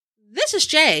This is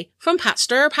Jay from Pot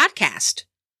Stirrer Podcast.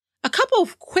 A couple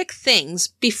of quick things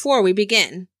before we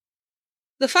begin.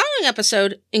 The following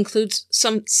episode includes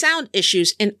some sound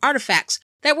issues and artifacts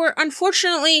that were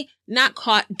unfortunately not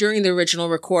caught during the original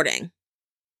recording.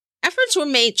 Efforts were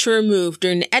made to remove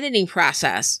during the editing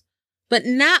process, but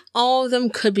not all of them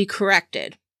could be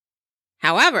corrected.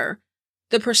 However,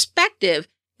 the perspective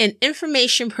and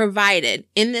information provided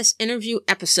in this interview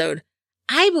episode,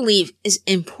 I believe, is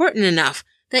important enough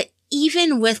that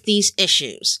even with these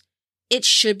issues, it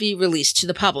should be released to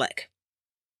the public.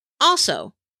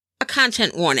 Also, a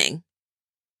content warning.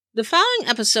 The following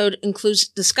episode includes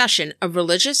discussion of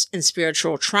religious and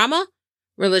spiritual trauma,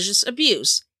 religious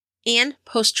abuse, and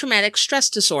post-traumatic stress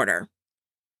disorder.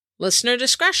 Listener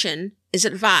discretion is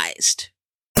advised.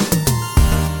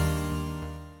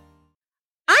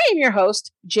 I am your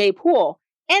host, Jay Poole,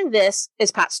 and this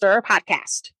is Pot Stirrer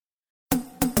Podcast.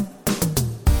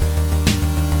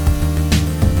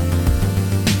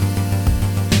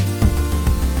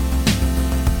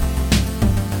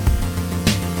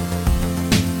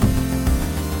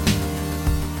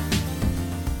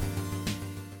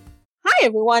 Hi,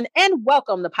 everyone, and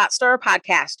welcome to Pot Stirrer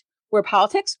Podcast, where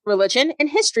politics, religion, and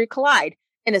history collide,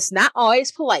 and it's not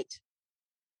always polite.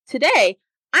 Today,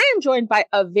 I am joined by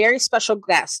a very special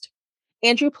guest,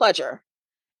 Andrew Pledger.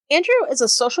 Andrew is a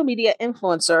social media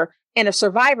influencer and a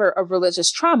survivor of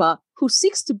religious trauma who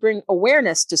seeks to bring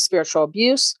awareness to spiritual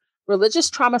abuse, religious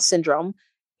trauma syndrome,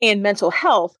 and mental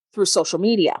health through social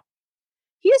media.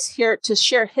 He is here to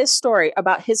share his story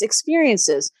about his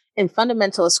experiences in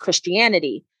fundamentalist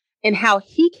Christianity and how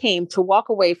he came to walk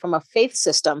away from a faith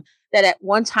system that at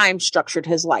one time structured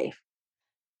his life.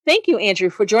 Thank you, Andrew,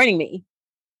 for joining me.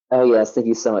 Oh, yes. Thank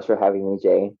you so much for having me,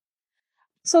 Jay.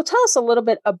 So tell us a little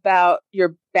bit about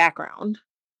your background.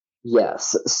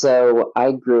 Yes. So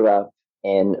I grew up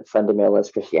in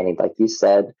fundamentalist Christianity, like you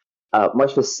said. More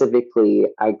specifically,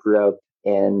 I grew up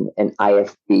in an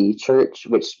IFB church,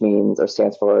 which means or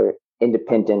stands for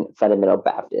Independent Fundamental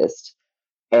Baptist.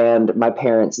 And my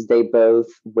parents, they both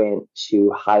went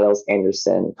to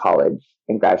Hyles-Anderson College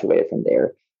and graduated from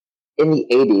there. In the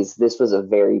 80s, this was a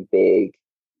very big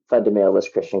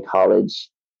fundamentalist Christian college.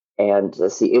 And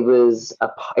let's see, it was an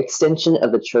extension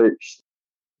of the church,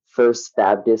 First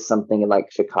Baptist, something in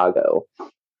like Chicago.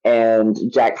 And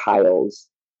Jack Hyles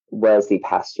was the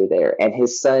pastor there. And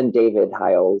his son, David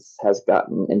Hyles, has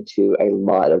gotten into a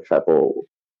lot of trouble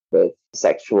with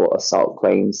sexual assault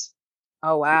claims.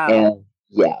 Oh, wow. And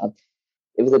yeah,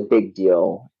 it was a big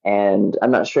deal. And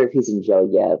I'm not sure if he's in jail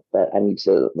yet, but I need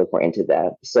to look more into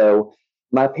that. So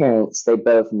my parents, they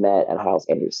both met at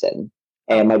Hyles-Anderson.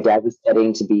 And my dad was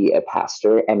studying to be a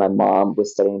pastor, and my mom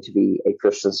was studying to be a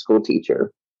Christian school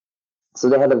teacher. So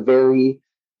they had a very,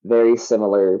 very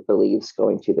similar beliefs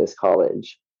going to this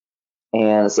college.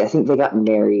 And see, I think they got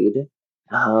married.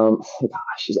 I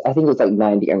think it was like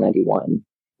 90 or 91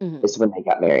 is when they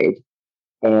got married.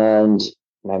 And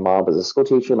my mom was a school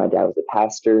teacher. My dad was a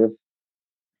pastor.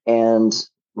 And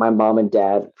my mom and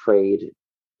dad prayed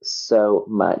so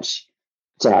much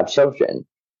to have children.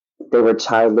 They were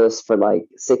childless for like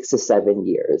 6 to 7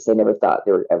 years. They never thought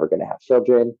they were ever going to have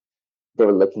children. They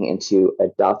were looking into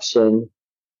adoption.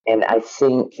 And I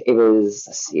think it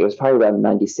was probably around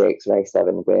 96 or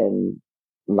 97 when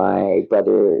my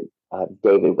brother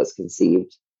David was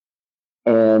conceived.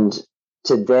 And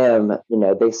to them,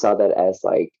 they saw that as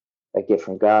like a gift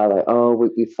from God, like, oh,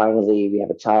 we have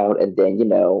a child. And then,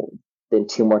 then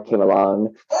 2 more came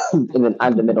along and then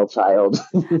I'm the middle child.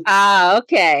 Ah,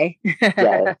 okay.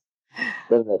 Yeah,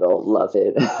 the middle, love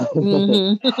it.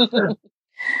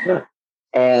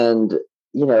 And,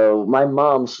 my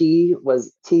mom, she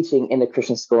was teaching in a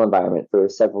Christian school environment for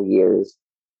several years.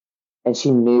 And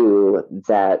she knew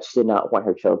that she did not want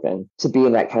her children to be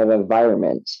in that kind of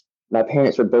environment. My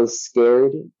parents were both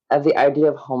scared of the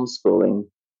idea of homeschooling.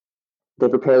 They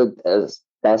prepared as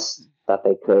best that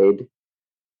they could.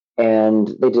 And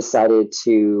they decided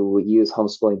to use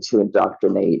homeschooling to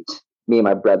indoctrinate me and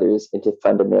my brothers into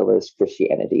fundamentalist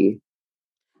Christianity.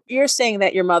 You're saying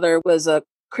that your mother was a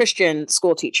Christian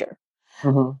school teacher.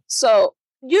 Mm-hmm. So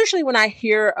usually when I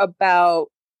hear about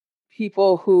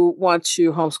people who want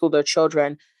to homeschool their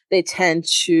children, they tend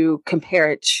to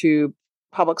compare it to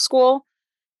public school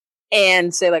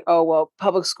and say like, oh, well,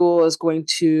 public school is going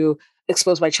to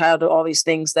expose my child to all these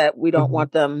things that we don't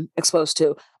want them exposed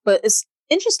to. But it's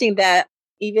interesting that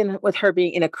even with her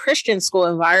being in a Christian school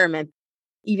environment,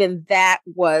 even that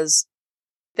was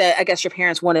that I guess your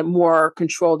parents wanted more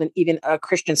control than even a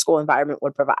Christian school environment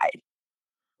would provide.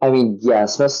 I mean,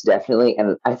 yes, most definitely.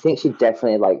 And I think she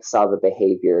definitely saw the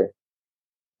behavior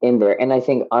in there. And I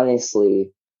think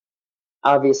honestly,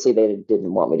 obviously they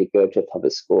didn't want me to go to a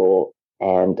public school,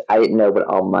 and I didn't know what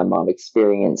all my mom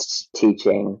experienced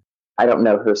teaching. I don't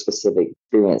know her specific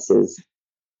experiences,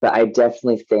 but I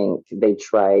definitely think they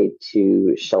tried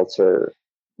to shelter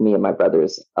me and my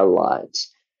brothers a lot.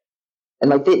 And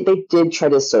like they did try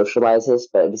to socialize us,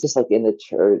 but it was just like in the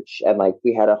church, and like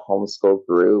we had a homeschool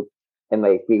group, and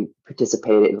like we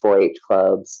participated in 4-H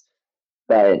clubs,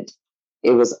 but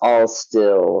it was all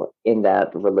still in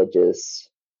that religious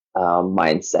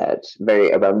mindset,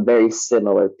 very around very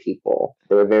similar people.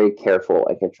 They were very careful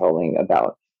and controlling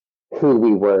about who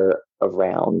we were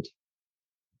around.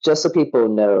 Just so people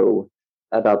know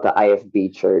about the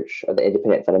IFB Church, or the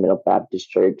Independent Fundamental Baptist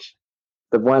Church,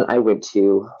 the one I went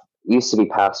to used to be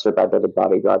pastored by Brother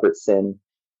Bobby Robertson.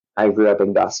 I grew up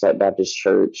in Gospel Baptist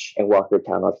Church in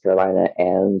Walkertown, North Carolina,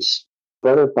 and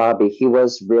Brother Bobby, he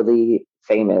was really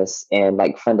famous in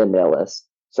like fundamentalist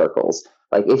circles.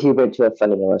 Like if you went to a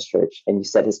fundamentalist church and you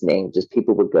said his name, just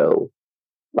people would go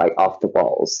like off the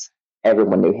walls.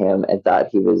 Everyone knew him and thought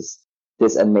he was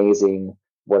this amazing,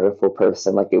 wonderful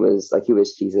person. Like it was like he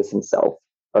was Jesus himself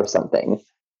or something.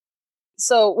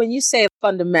 So when you say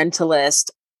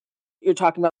fundamentalist, you're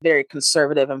talking about very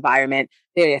conservative environment,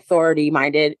 very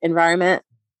authority-minded environment.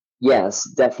 Yes,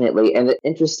 definitely. And the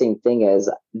interesting thing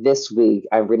is, this week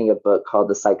I'm reading a book called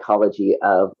The Psychology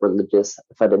of Religious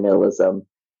Fundamentalism.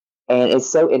 And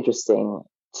it's so interesting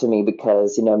to me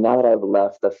because, now that I've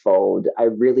left the fold, I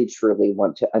really truly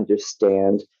want to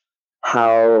understand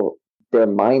how their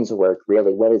minds work,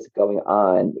 really, what is going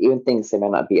on, even things they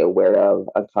might not be aware of,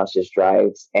 unconscious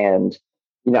drives. And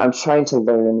I'm trying to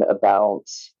learn about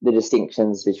the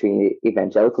distinctions between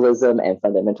evangelicalism and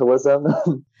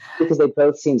fundamentalism because they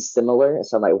both seem similar.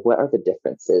 So I'm like, what are the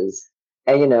differences?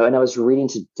 And and I was reading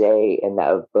today in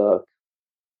that book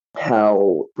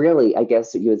how really, I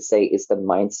guess what you would say is the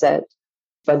mindset.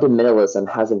 Fundamentalism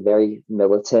has a very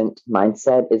militant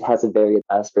mindset. It has a very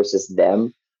us versus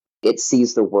them. It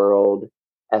sees the world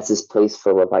as this place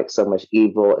full of like so much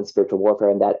evil and spiritual warfare,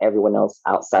 and that everyone else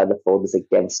outside the fold is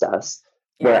against us.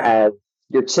 Whereas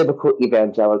your typical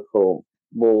evangelical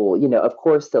will, of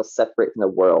course, they'll separate from the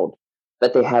world,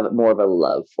 but they have more of a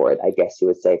love for it, I guess you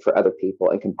would say, for other people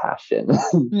and compassion.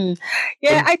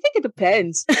 Yeah, And I think it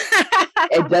depends.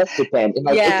 it does depend. And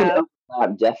like it can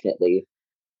overlap definitely.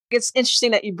 It's interesting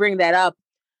that you bring that up.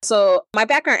 So my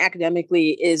background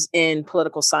academically is in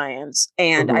political science,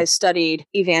 and Mhm. I studied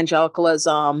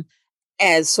evangelicalism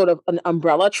as sort of an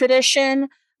umbrella tradition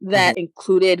Mhm. that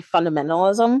included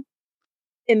fundamentalism.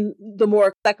 In the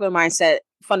more secular mindset,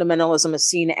 fundamentalism is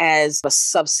seen as a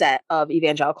subset of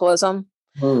evangelicalism.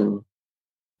 Hmm.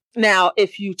 Now,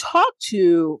 if you talk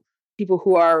to people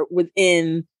who are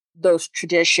within those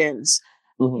traditions,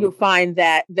 you'll Mhm. find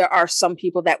that there are some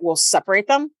people that will separate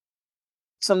them,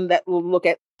 some that will look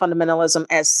at fundamentalism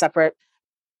as separate.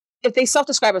 If they self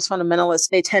describe as fundamentalists,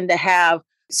 they tend to have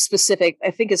specific,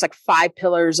 I think it's like 5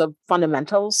 pillars of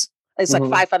fundamentals. It's like Mhm.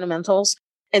 5 fundamentals.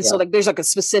 And so Yeah. like there's like a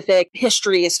specific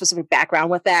history, a specific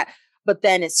background with that. But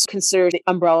then it's considered the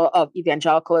umbrella of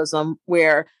evangelicalism,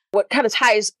 where what kind of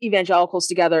ties evangelicals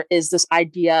together is this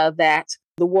idea that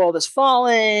the world is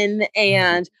fallen Mhm.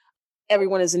 and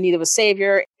everyone is in need of a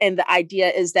savior. And the idea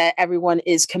is that everyone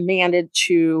is commanded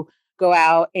to go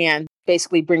out and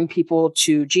basically bring people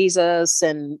to Jesus.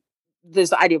 And there's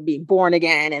the idea of being born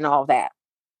again and all that.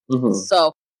 Mhm.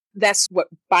 So that's what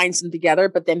binds them together.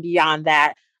 But then beyond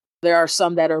that, there are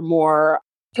some that are more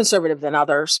conservative than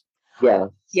others. Yeah.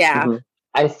 Yeah. Mhm.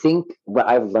 I think what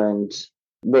I've learned,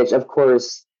 which of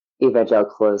course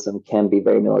evangelicalism can be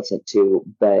very militant too,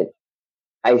 but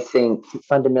I think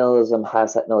fundamentalism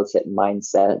has that militant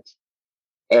mindset.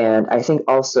 And I think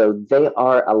also they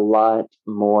are a lot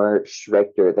more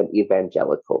stricter than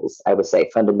evangelicals. I would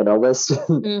say fundamentalists,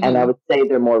 and I Hmm. would say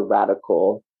they're more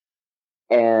radical.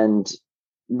 And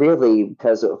really,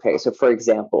 because, okay, so for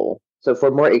example, so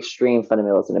for more extreme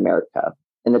fundamentalists in America,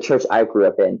 in the church I grew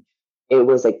up in, it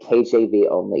was a KJV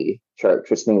only church,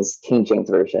 which means King James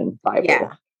Version Bible.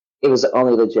 Yeah. It was the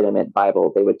only legitimate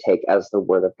Bible they would take as the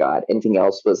word of God. Anything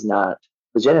else was not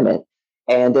legitimate.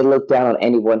 And they looked down on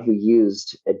anyone who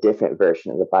used a different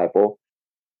version of the Bible.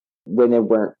 Women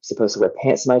weren't supposed to wear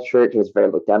pants in my church. It was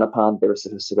very looked down upon. They were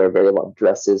supposed to wear very long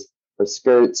dresses or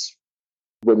skirts.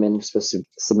 Women were supposed to be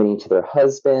submitting to their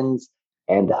husbands,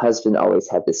 and the husband always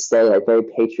had to say, like, very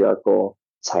patriarchal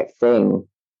type thing,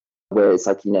 where it's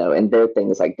like, and their thing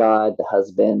is like God, the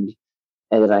husband,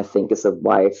 and then I think it's the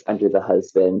wife under the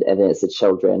husband, and then it's the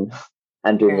children Yeah.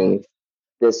 underneath.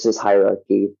 This just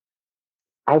hierarchy.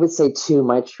 I would say too,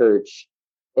 my church,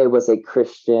 it was a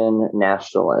Christian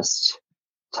nationalist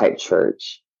type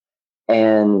church.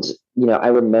 And, I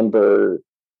remember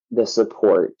the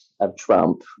support of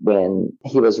Trump when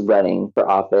he was running for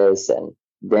office and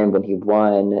then when he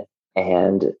won,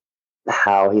 and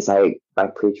how he's like my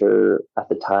preacher at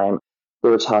the time. We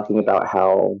were talking about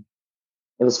how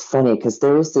it was funny because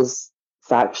there was this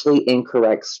factually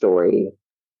incorrect story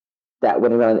that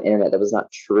went around the internet that was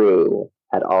not true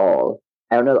at all.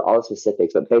 I don't know all the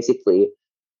specifics, but basically,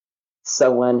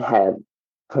 someone had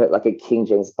put like a King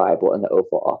James Bible in the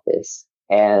Oval Office,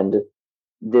 and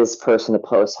this person, the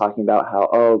post, talking about how,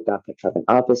 oh, God put Trump in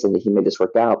office and that he made this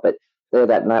work out. But later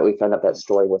that night, we found out that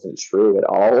story wasn't true at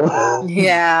all.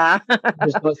 Yeah.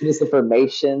 There's so much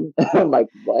misinformation. I'm like,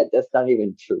 what? That's not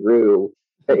even true.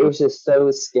 But it was just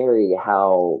so scary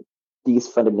how these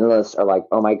fundamentalists are like,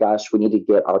 oh my gosh, we need to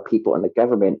get our people in the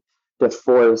government to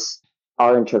force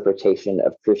our interpretation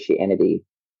of Christianity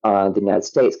on the United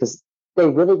States because they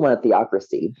really want a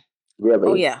theocracy. Really.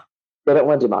 Oh, yeah. They don't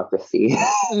want democracy.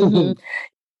 Mm-hmm.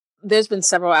 There's been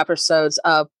several episodes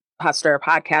of Hot Stir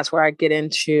podcast where I get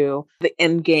into the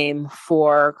end game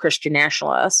for Christian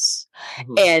nationalists.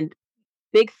 Mm-hmm. And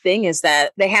big thing is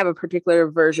that they have a particular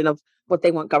version of what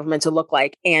they want government to look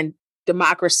like. And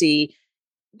democracy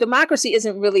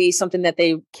isn't really something that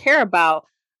they care about.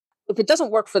 If it doesn't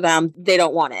work for them, they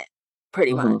don't want it,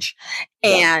 pretty much.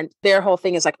 Yeah. And their whole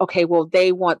thing is like, okay, well,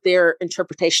 they want their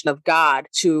interpretation of God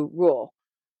to rule.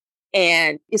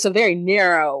 And it's a very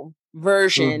narrow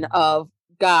version of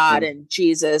God and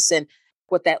Jesus and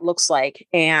what that looks like.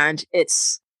 And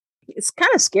it's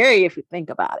kind of scary if you think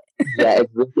about it. Yeah, it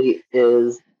really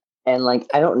is. And like,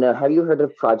 I don't know, have you heard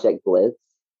of Project Blitz?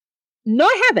 No,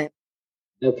 I haven't.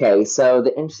 Okay, so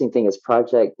the interesting thing is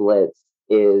Project Blitz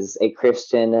is a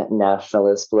Christian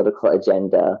nationalist political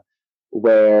agenda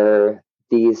where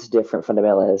these different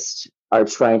fundamentalists are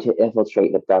trying to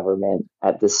infiltrate the government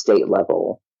at the state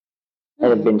level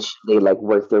and eventually like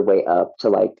work their way up to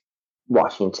like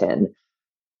Washington.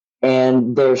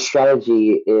 And their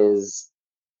strategy is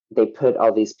they put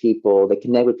all these people, they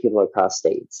connect with people across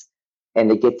states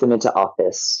and they get them into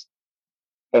office.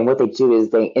 And what they do is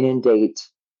they inundate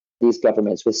these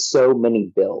governments with so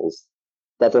many bills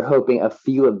that they're hoping a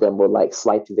few of them will like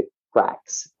slide through the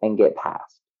cracks and get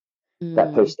passed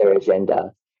that push their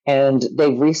agenda. And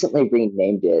they recently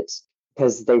renamed it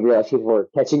because they realized people were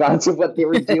catching on to what they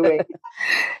were doing.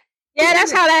 Yeah,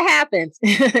 that's how that happens.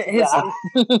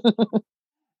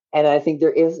 And I think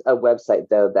there is a website,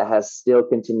 though, that has still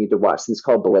continued to watch. It's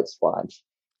called Blitz Watch.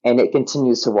 And it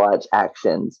continues to watch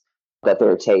actions that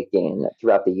they're taking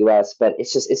throughout the U.S. But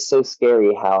it's so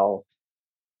scary how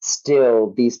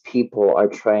still these people are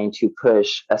trying to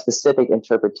push a specific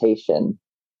interpretation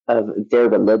of their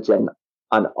religion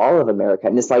on all of America.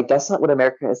 And it's like, that's not what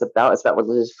America is about. It's about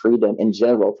religious freedom in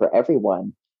general for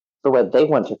everyone, for what they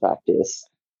want to practice.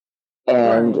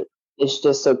 And it's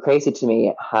just so crazy to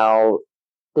me how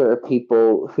there are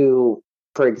people who,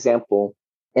 for example,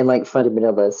 in like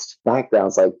fundamentalist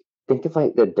backgrounds, like think of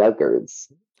like the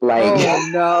Duggards. Like, oh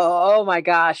no, oh my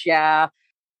gosh, yeah.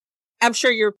 I'm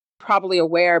sure you're probably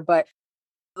aware, but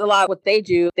a lot of what they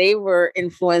do, they were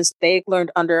influenced, they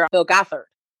learned under Bill Gothard.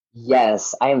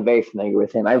 Yes, I am very familiar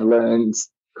with him. I've learned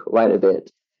quite a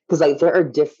bit. Because like there are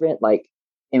different like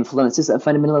influences of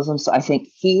fundamentalism. So I think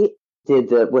he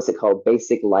did what's it called?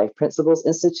 Basic Life Principles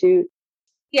Institute.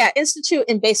 Yeah, Institute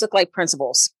in Basic Life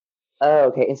Principles. Oh,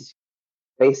 okay.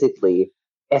 Basically,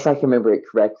 if I can remember it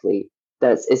correctly,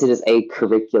 it is a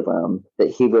curriculum that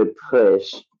he would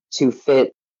push to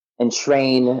fit and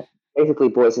train basically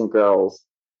boys and girls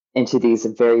into these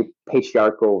very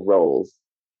patriarchal roles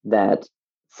that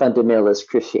fundamentalist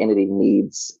Christianity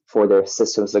needs for their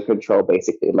systems of control,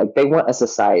 basically. Like they want a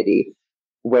society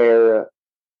where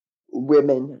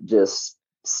women just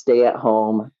stay at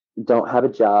home, don't have a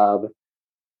job,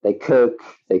 they cook,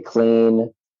 they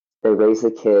clean, they raise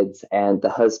the kids, and the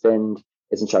husband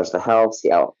is in charge of the house.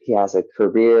 He has a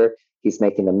career, he's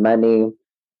making the money.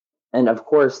 And of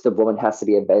course, the woman has to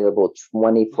be available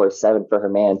 24/7 for her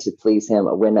man to please him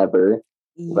whenever,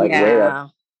 like wherever.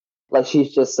 Like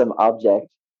she's just some object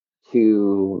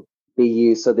to be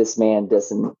used so this man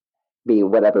doesn't be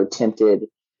whatever tempted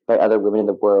by other women in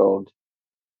the world.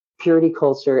 Purity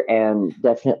culture and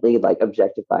definitely like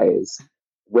objectifies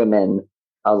women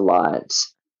a lot.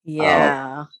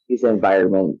 Yeah. These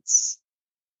environments.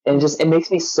 And it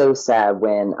makes me so sad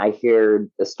when I hear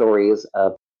the stories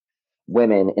of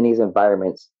women in these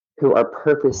environments who are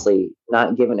purposely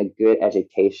not given a good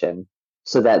education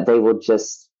so that they will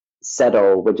just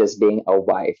settle with just being a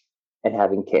wife and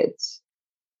having kids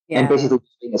and basically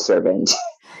being a servant.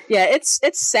 Yeah, it's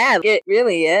sad. It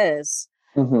really is.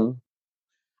 Mm-hmm.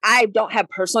 I don't have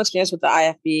personal experience with the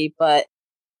IFB, but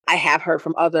I have heard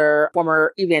from other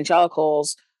former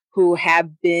evangelicals who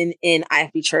have been in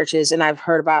IFB churches, and I've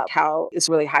heard about how it's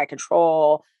really high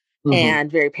control Hmm.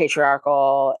 and very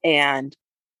patriarchal, and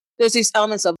there's these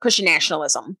elements of Christian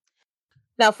nationalism.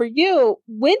 Now, for you,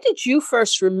 when did you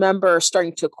first remember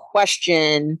starting to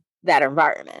question that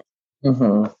environment?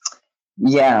 Hmm.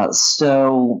 Yeah.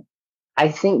 So I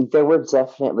think there were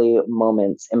definitely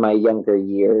moments in my younger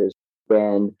years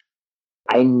when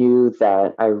I knew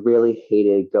that I really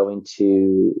hated going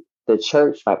to the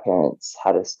church my parents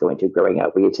had us going to growing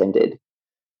up. We attended.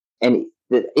 And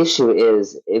the issue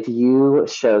is if you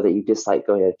show that you dislike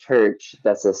going to church,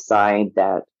 that's a sign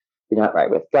that you're not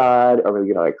right with God or maybe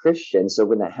you're not a Christian. So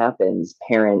when that happens,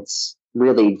 parents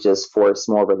really just force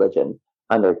more religion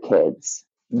on their kids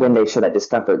when they show that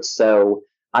discomfort. So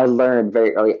I learned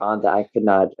very early on that I could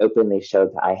not openly show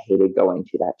that I hated going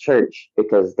to that church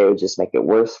because they would just make it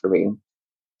worse for me.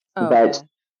 But Okay.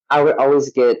 I would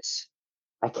always get,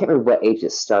 I can't remember what age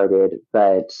it started,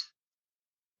 but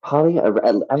probably,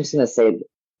 I'm just gonna say,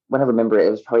 when I remember it,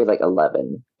 it was probably like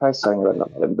 11. Probably starting around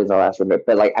 11 was the last remember.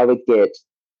 But like, I would get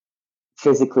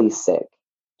physically sick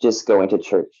just going to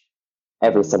church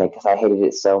every Sunday Mm. because I hated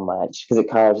it so much because it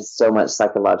caused so much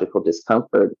psychological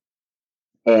discomfort,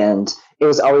 and it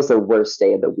was always the worst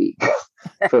day of the week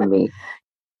for me.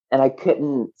 And I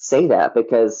couldn't say that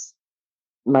because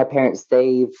my parents,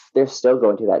 they're still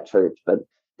going to that church, but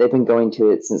they've been going to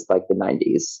it since like the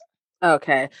 90s.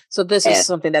 Okay. So this is And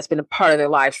something that's been a part of their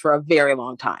lives for a very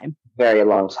long time. very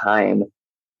long time.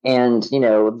 And, they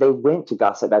went to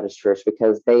Gossip Baptist Church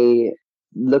because they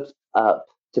looked up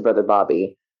to Brother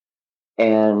Bobby.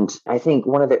 And I think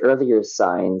one of the earlier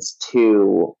signs,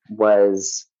 too,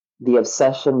 was the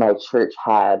obsession my church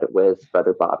had with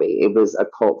Brother Bobby. It was a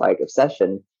cult like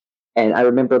obsession. And I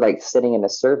remember like sitting in a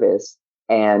service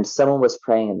and someone was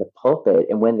praying in the pulpit.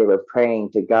 And when they were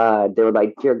praying to God, they were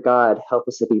like, "Dear God, help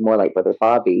us to be more like Brother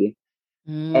Bobby."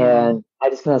 Mm. And I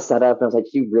just kind of sat up and I was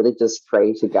like, "You really just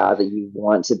pray to God that you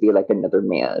want to be like another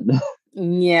man?"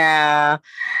 Yeah.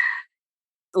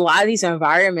 A lot of these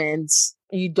environments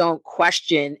you don't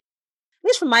question, at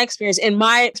least from my experience, and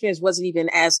my experience wasn't even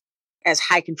as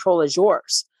high control as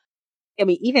yours. I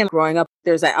mean, even growing up,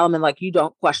 there's that element like you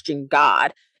don't question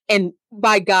God. And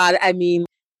by God, I mean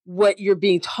what you're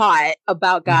being taught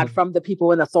about God Mhm. from the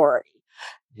people in authority.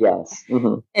 Yes.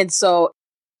 Hmm. And so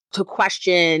to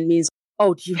question means,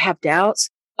 oh, do you have doubts?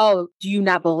 Oh, do you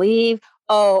not believe?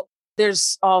 Oh,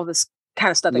 there's all this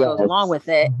kind of stuff that goes along Yes. with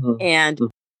it. Hmm. And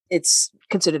it's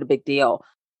considered a big deal.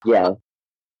 Yeah.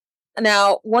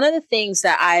 Now, one of the things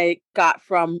that I got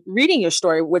from reading your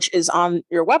story, which is on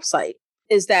your website,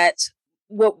 is that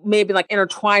what maybe like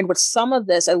intertwined with some of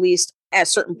this, at least at a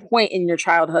certain point in your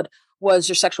childhood, was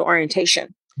your sexual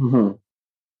orientation. Hmm.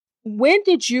 When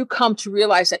did you come to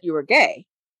realize that you were gay?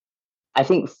 I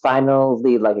think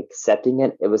finally like accepting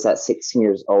it, it was at 16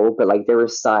 years old, but like there were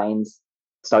signs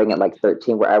starting at like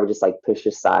 13 where I would just like push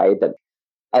aside that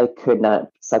I could not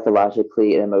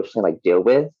psychologically and emotionally like deal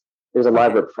with. There's a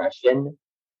lot of Okay. repression,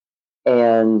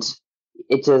 and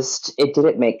it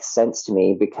didn't make sense to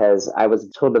me because I was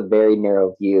told a very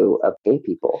narrow view of gay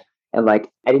people. And like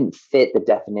I didn't fit the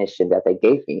definition that they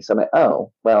gave me. So I'm like,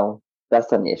 oh, well,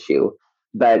 that's not an issue.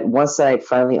 But once I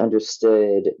finally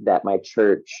understood that my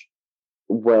church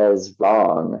was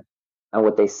wrong on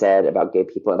what they said about gay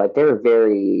people, and like they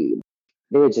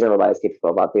would generalize gay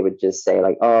people a lot. They would just say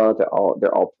like, oh,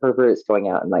 they're all perverts going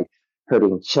out and like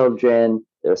hurting children.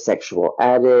 They're sexual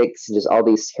addicts and just all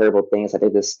these terrible things. Like they're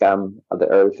the scum of the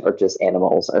earth or just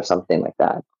animals or something like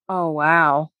that. Oh,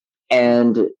 wow.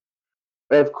 And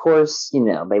of course,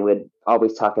 they would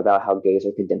always talk about how gays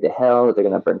are condemned to hell, that they're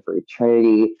going to burn for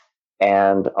eternity,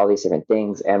 and all these different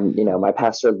things. And, my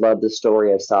pastor loved the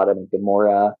story of Sodom and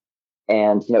Gomorrah.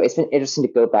 And, it's been interesting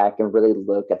to go back and really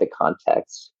look at the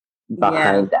context Yeah.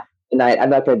 behind that. And I'm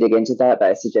not going to dig into that, but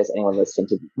I suggest anyone listening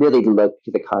to really look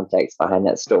to the context behind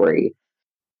that story.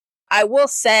 I will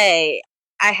say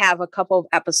I have a couple of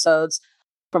episodes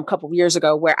from a couple of years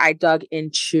ago where I dug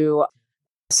into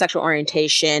sexual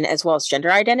orientation as well as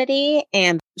gender identity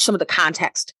and some of the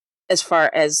context as far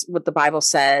as what the Bible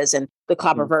says and the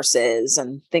clobber Mhm. verses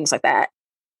and things like that.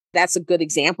 That's a good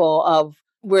example of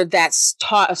where that's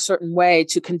taught a certain way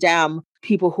to condemn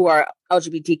people who are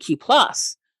LGBTQ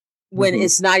plus when Mhm.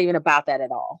 it's not even about that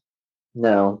at all.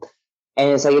 No. And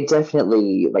it's like it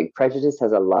definitely like prejudice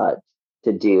has a lot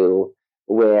to do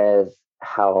with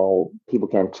how people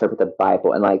can interpret the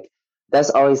Bible. And like that's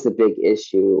always the big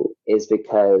issue is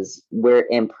because we're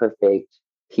imperfect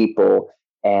people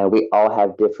and we all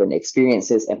have different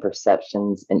experiences and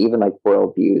perceptions and even like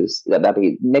worldviews that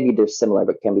be maybe they're similar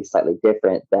but can be slightly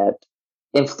different that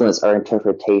influence our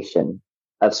interpretation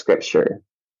of scripture.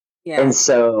 Yeah. And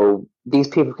so these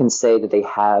people can say that they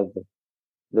have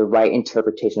the right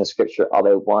interpretation of scripture all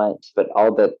they want, but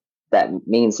all that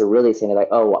means they're really saying like,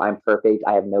 oh, I'm perfect,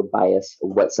 I have no bias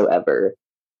whatsoever.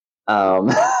 um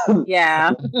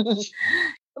Yeah.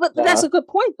 But yeah. that's a good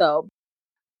point, though.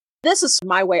 This is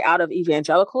my way out of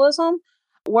evangelicalism.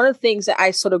 One of the things that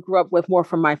I sort of grew up with more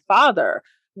from my father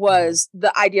was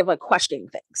the idea of like questioning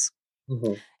things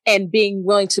Mhm. and being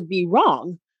willing to be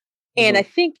wrong. And I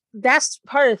Mhm. think that's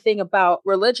part of the thing about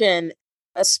religion,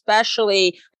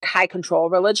 especially high control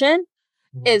religion,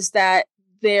 Mhm. is that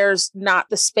there's not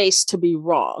the space to be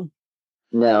wrong.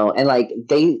 No, and like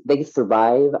they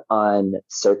thrive on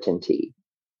certainty,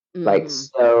 like Hmm.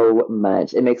 so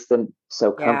much. It makes them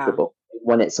so Yeah. comfortable. They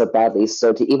want it so badly.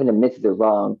 So to even admit that they're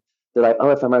wrong, they're like,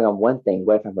 oh, if I'm wrong on one thing,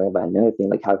 what if I'm wrong about another thing?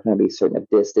 Like, how can I be certain of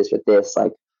this, or this?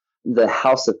 Like, the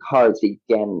house of cards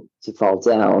began to fall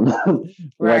down once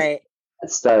Right. it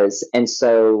starts. And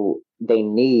so they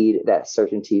need that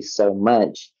certainty so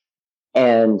much.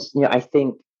 And, I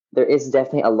think there is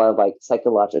definitely a lot of like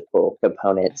psychological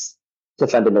components to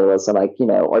fundamentalism, like,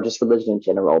 or just religion in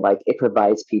general. Like, it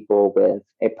provides people with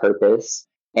a purpose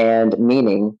and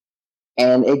meaning,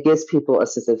 and it gives people a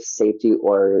sense of safety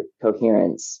or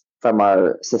coherence from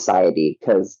our society.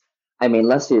 Because, I mean,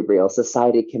 let's be real,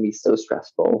 society can be so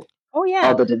stressful, Oh, all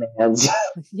yeah. the demands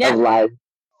of Yeah. life.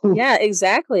 Yeah,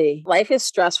 exactly. Life is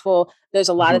stressful. There's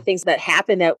a lot of Mhm, things that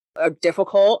happen that are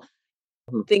difficult.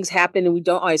 mhm, Things happen and we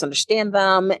don't always understand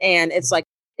them. And it's mhm, like,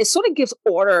 it sort of gives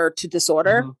order to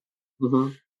disorder mhm,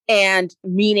 mhm, and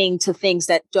meaning to things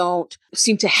that don't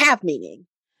seem to have meaning.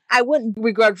 I wouldn't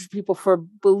begrudge people for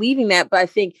believing that, but I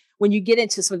think when you get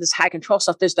into some of this high control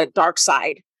stuff, there's that dark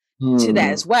side to that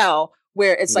mm, as well,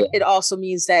 where it's like yeah. it also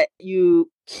means that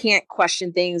you can't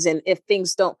question things. And if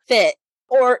things don't fit,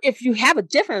 or if you have a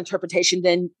different interpretation,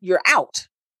 then you're out.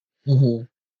 Mhm,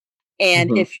 And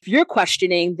mhm, if you're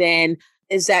questioning, then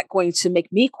is that going to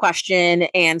make me question?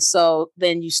 And so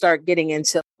then you start getting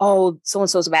into, oh, so and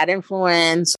so's a bad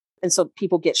influence. And so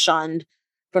people get shunned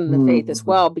from the faith as mhm.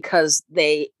 well because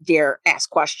they dare ask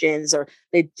questions or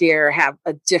they dare have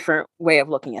a different way of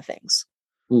looking at things.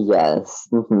 Yes,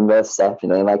 most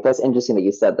definitely. Like, that's interesting that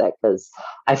you said that, because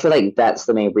I feel like that's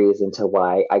the main reason to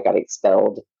why I got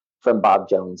expelled from Bob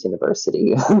Jones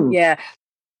University. Yeah.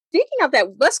 Speaking of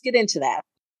that, let's get into that.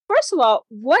 First of all,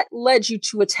 what led you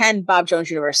to attend Bob Jones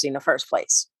University in the first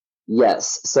place?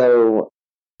 Yes. So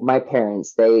my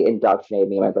parents, they indoctrinated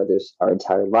me and my brothers our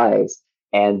entire lives.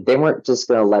 And they weren't just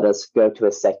going to let us go to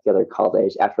a secular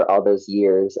college after all those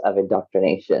years of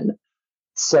indoctrination.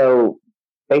 So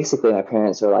basically, my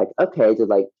parents were like, okay, they're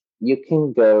like, you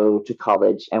can go to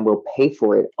college and we'll pay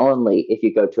for it only if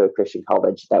you go to a Christian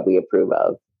college that we approve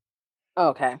of.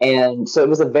 Okay. And so it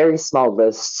was a very small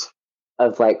list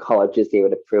of like colleges they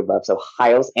would approve of. So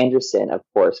Hiles Anderson, of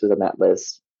course, was on that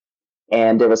list.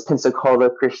 And there was Pensacola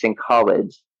Christian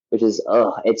College, which is,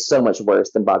 it's so much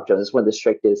worse than Bob Jones. It's one of the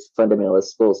strictest fundamentalist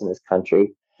schools in this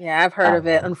country. Yeah, I've heard Uh, of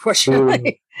it, mm,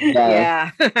 unfortunately.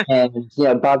 yes. Yeah.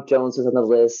 And, Bob Jones was on the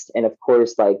list. And of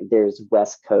course, like, there's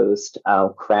West Coast,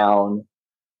 Crown,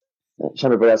 trying to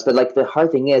remember what else. But like, the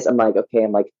hard thing is, I'm like,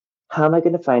 how am I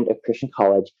going to find a Christian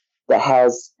college that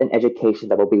has an education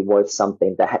that will be worth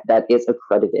something that is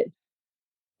accredited?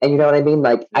 And you know what I mean?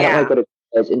 Like, I don't want Yeah. to go to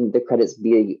college and the credits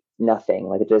be nothing.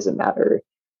 Like, it doesn't matter.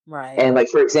 Right. And like,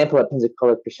 for example, at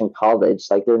Pensacola Christian College,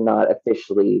 like, they're not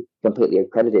officially completely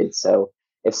accredited. So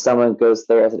if someone goes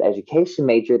there as an education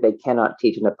major, they cannot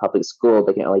teach in a public school.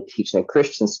 They can only teach in a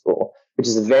Christian school, which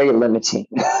is very limiting.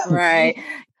 Right.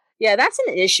 Yeah, that's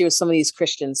an issue with some of these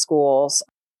Christian schools.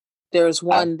 There's Uh,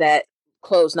 one that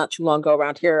closed not too long ago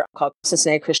around here called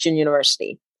Cincinnati Christian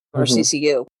University or mhm,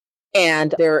 CCU.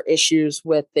 And there are issues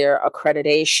with their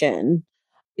accreditation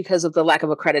because of the lack of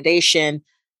accreditation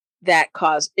that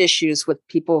cause issues with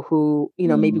people who,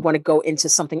 maybe mm, want to go into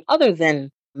something other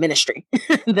than ministry.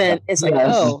 yeah, Then it's like,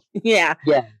 yes, oh, yeah,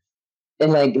 yeah.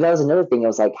 And like, that was another thing. I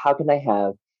was like, how can I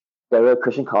go to a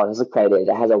Christian college that's accredited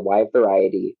that has a wide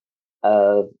variety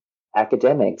of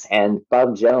academics? And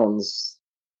Bob Jones,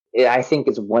 I think,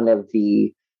 is one of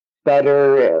the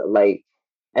better, like,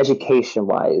 education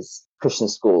wise Christian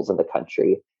schools in the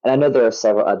country. And I know there are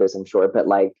several others, I'm sure, but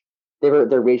like, they're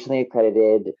regionally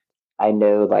accredited. I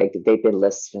know, like, they've been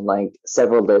listed in like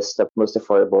several lists of most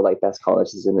affordable, like, best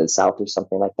colleges in the South or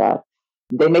something like that.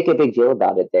 They make a big deal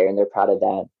about it there, and they're proud of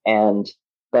that.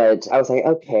 But I was like,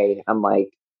 okay, I'm like,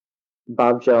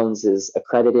 Bob Jones is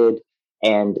accredited,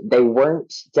 And they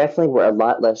definitely were a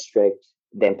lot less strict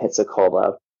than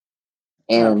Pensacola.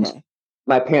 And Okay.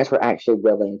 my parents were actually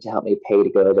willing to help me pay to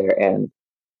go there. And,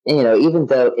 even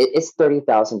though it's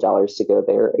 $30,000 to go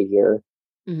there a year,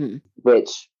 Hmm.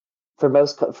 which for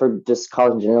just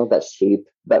college in general, that's cheap.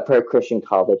 But for a Christian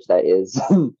college, that is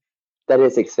that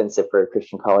is expensive for a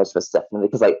Christian college, most definitely.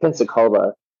 Because like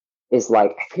Pensacola is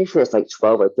like, I'm pretty sure it's like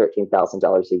 $12,000 or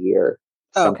 $13,000 a year,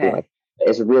 something like Okay. that.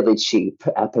 It's really cheap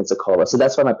at Pensacola. So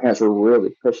that's why my parents were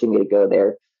really pushing me to go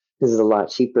there because it's a lot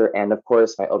cheaper. And of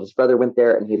course, my oldest brother went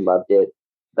there and he loved it.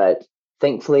 But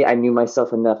thankfully, I knew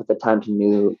myself enough at the time to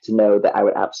know that I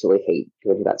would absolutely hate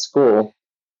going to that school.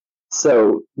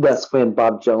 So that's when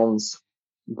Bob Jones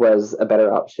was a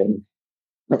better option.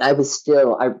 And I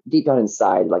deep down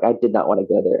inside, like I did not want to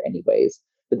go there anyways.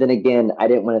 But then again, I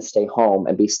didn't want to stay home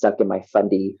and be stuck in my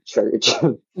fundy church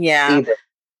Yeah. either.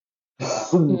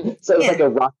 So Mm. it was like Yeah. a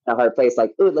rock and a hard place.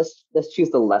 Like, oh, let's choose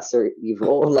the lesser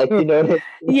evil. Like, you know what I mean?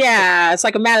 Yeah. It's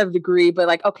like a matter of degree, but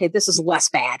like, okay, this is less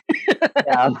bad.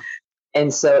 Yeah.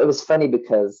 And so it was funny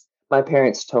because my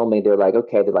parents told me they're like,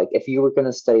 if you were going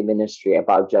to study ministry at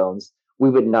Bob Jones, we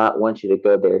would not want you to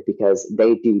go there because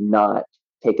they do not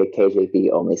take a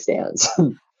KJV only stance.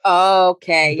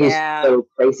 Okay. It was Yeah. so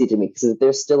crazy to me because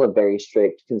they're still a very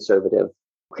strict conservative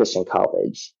Christian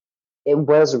college. It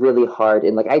was really hard.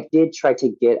 And like I did try to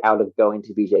get out of going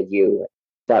to BJU.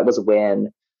 That was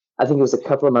when I think it was a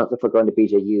couple of months before going to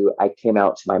BJU. I came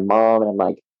out to my mom and I'm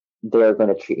like, they're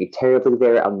going to treat me terribly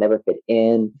there. I'll never fit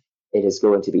in. It is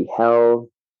going to be hell.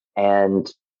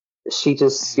 And she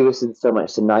was in so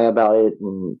much denial about it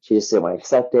and she just didn't want to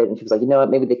accept it. And she was like, you know what,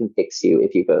 maybe they can fix you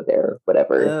if you go there,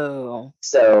 whatever. Oh.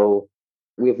 So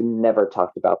we've never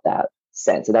talked about that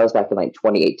since. And that was back in like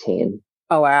 2018.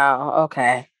 Oh wow.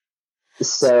 Okay.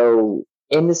 So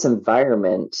in this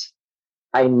environment,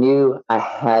 I knew I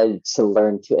had to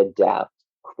learn to adapt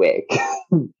quick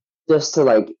just to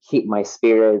like keep my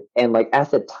spirit. And like at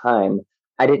the time,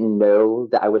 I didn't know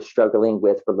that I was struggling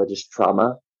with religious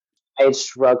trauma. I had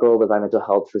struggled with my mental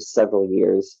health for several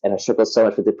years and I struggled so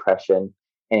much with depression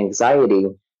and anxiety.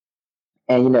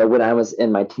 And, when I was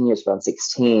in my teen years, around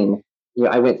 16,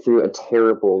 I went through a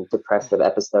terrible depressive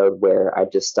episode where I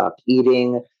just stopped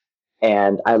eating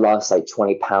and I lost like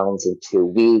 20 pounds in 2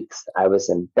 weeks. I was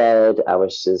in bed. I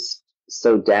was just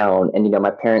so down. And,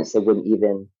 my parents, they wouldn't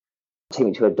even take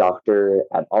me to a doctor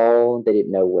at all. They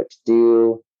didn't know what to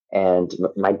do. And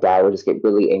my dad would just get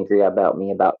really angry about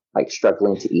me about like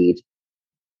struggling to eat.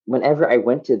 Whenever I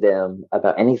went to them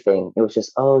about anything, it was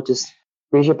just, oh, just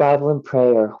read your Bible and pray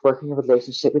or work on your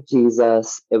relationship with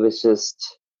Jesus. It was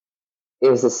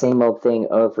the same old thing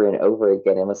over and over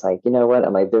again. It was like, you know what?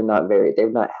 I'm like, they're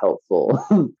not helpful.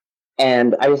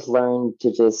 And I just learned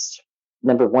to just,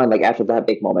 number one, like after that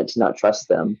big moment, to not trust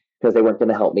them because they weren't going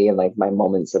to help me in like my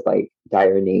moments of like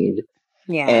dire need.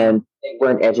 Yeah. And they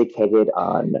weren't educated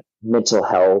on mental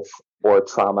health or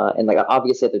trauma. And like,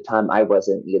 obviously at the time I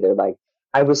wasn't either. Like,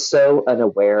 I was so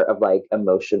unaware of like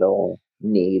emotional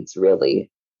needs,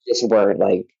 really. Just weren't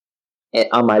like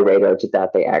on my radar to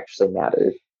that they actually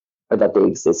mattered or that they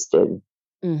existed.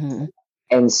 Hmm.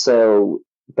 And so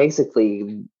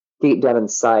basically, deep down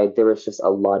inside, there was just a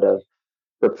lot of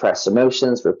repressed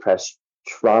emotions, repressed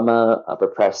trauma,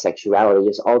 repressed sexuality,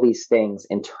 just all these things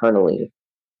internally.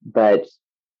 But,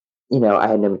 I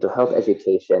had no mental health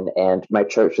education, and my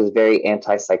church was very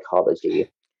anti psychology.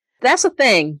 That's a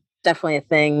thing. Definitely a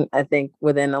thing, I think,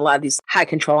 within a lot of these high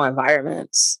control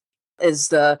environments is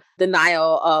the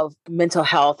denial of mental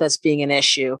health as being an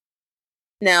issue.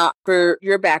 Now, for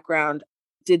your background,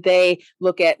 did they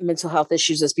look at mental health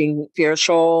issues as being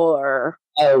spiritual or?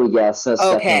 Oh, yes, most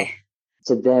definitely. Okay.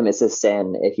 To them, it's a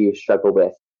sin if you struggle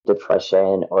with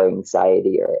depression or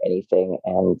anxiety or anything.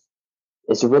 And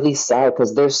it's really sad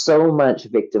because there's so much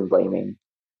victim blaming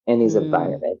in these Mm,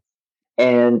 environments.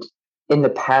 And in the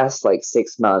past like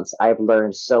 6 months, I've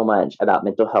learned so much about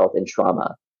mental health and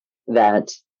trauma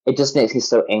that it just makes me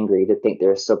so angry to think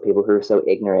there are still people who are so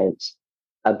ignorant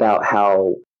about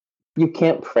how you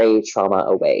can't pray trauma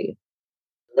away.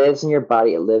 It lives in your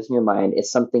body, it lives in your mind.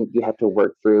 It's something you have to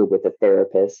work through with a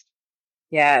therapist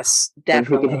yes, and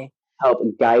who can definitely. help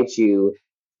guide you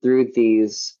through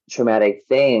these traumatic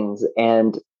things.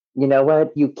 And you know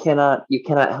what? You cannot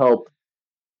help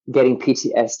getting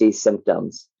PTSD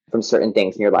symptoms from certain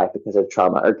things in your life because of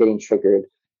trauma or getting triggered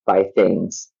by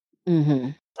things. Hmm.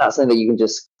 It's not something that you can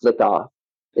just flick off.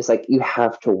 It's like you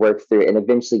have to work through it and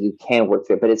eventually you can work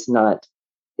through it, but it's not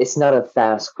a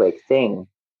fast, quick thing.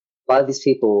 A lot of these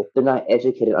people, they're not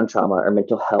educated on trauma or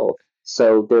mental health.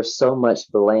 So there's so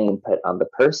much blame put on the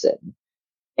person.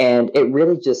 And it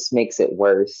really just makes it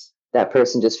worse that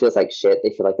person just feels like shit.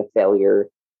 They feel like a failure.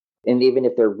 And even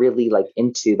if they're really like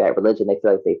into that religion, they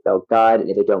feel like they failed God. And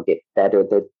if they don't get better,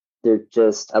 they're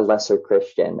just a lesser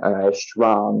Christian or not as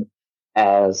strong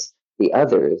as the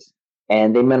others.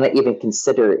 And they might not even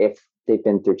consider if they've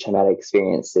been through traumatic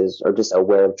experiences or just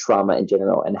aware of trauma in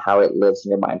general and how it lives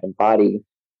in your mind and body.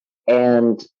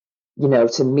 And,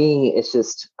 to me, it's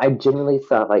just, I genuinely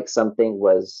thought like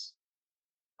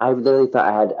I literally thought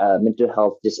I had a mental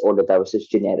health disorder that was just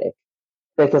genetic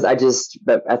because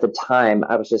but at the time,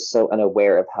 I was just so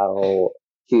unaware of how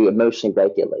to emotionally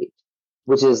regulate,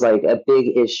 which is like a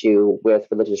big issue with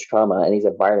religious trauma in these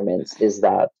environments is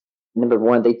that number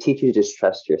one, they teach you to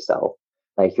distrust yourself.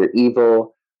 Like you're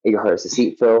evil, your heart is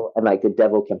deceitful, and like the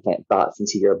devil can plant thoughts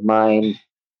into your mind.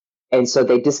 And so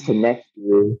they disconnect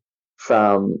you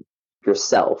from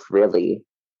yourself, really.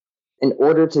 In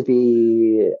order to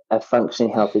be a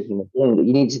functioning, healthy human being,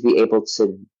 you need to be able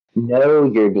to know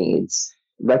your needs,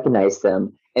 recognize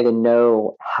them, and then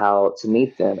know how to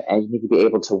meet them. And you need to be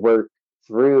able to work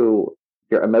through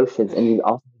your emotions and you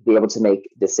also need to be able to make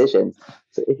decisions.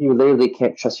 So if you literally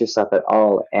can't trust yourself at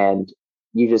all and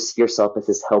you just see yourself as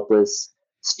this helpless,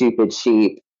 stupid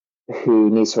sheep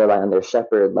who needs to rely on their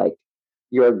shepherd, like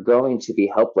you're going to be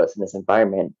helpless in this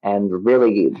environment. And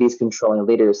really, these controlling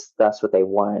leaders, that's what they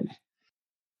want.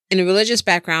 In the religious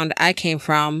background I came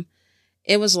from,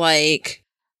 it was like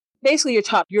basically you're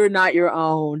taught you're not your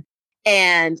own.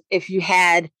 And if you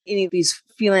had any of these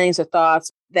feelings or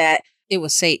thoughts, that it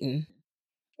was Satan.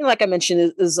 Like I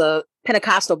mentioned, is a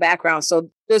Pentecostal background. So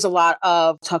there's a lot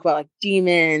of talk about like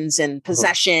demons and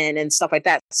possession and stuff like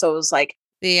that. So it was like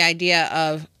the idea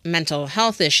of mental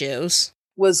health issues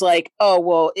was like, oh,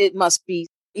 well, it must be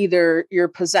either you're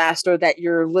possessed or that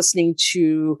you're listening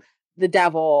to the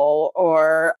devil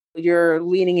or you're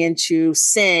leaning into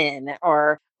sin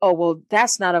or, oh, well,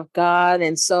 that's not of God.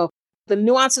 And so the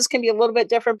nuances can be a little bit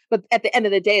different, but at the end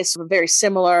of the day, it's very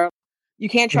similar. You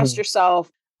can't trust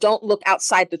yourself. Don't look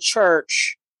outside the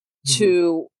church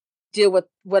to deal with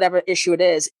whatever issue it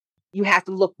is. You have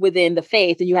to look within the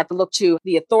faith and you have to look to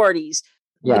the authorities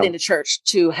within the church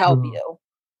to help you.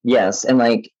 Yes. And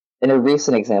like in a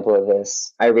recent example of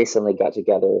this, I recently got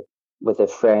together with a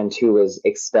friend who was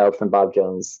expelled from Bob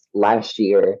Jones last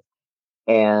year.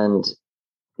 And,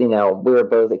 we were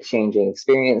both exchanging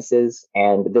experiences.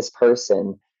 And this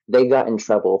person, they got in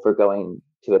trouble for going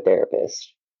to a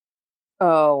therapist.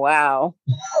 Oh, wow.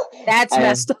 That's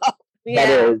messed up. Yeah.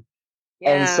 That is. Yeah.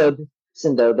 And so this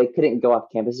person, though, they couldn't go off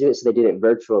campus to do it. So they did it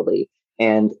virtually.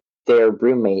 And their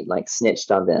roommate like snitched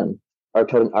on them or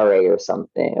told an RA or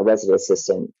something, a resident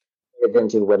assistant, them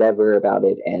to whatever about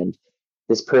it. And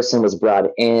this person was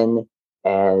brought in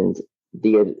and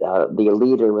the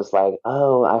leader was like,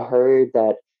 oh, I heard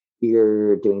that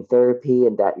you're doing therapy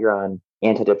and that you're on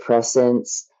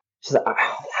antidepressants. She's like,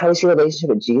 how's your relationship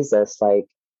with Jesus? Like,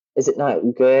 is it not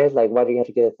good? Like, why do you have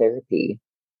to go to therapy?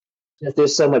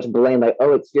 There's so much blame, like,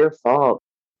 oh, it's your fault.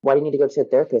 Why do you need to go to a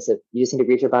therapist if you just need to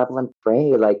read your Bible and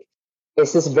pray? Like,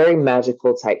 it's this very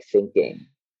magical type thinking.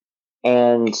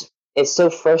 And it's so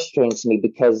frustrating to me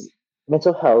because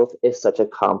mental health is such a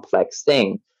complex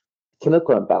thing.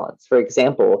 Chemical imbalance, for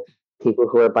example, people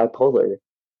who are bipolar,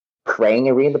 praying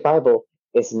and reading the Bible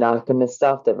is not going to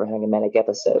stop them from having a manic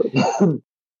episode.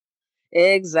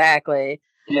 Exactly.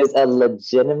 There's a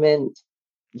legitimate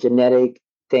genetic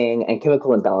thing and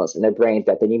chemical imbalance in their brain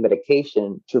that they need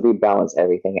medication to rebalance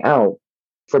everything out.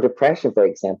 For depression, for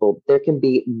example, there can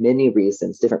be many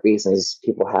reasons, different reasons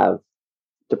people have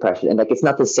depression. And like it's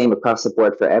not the same across the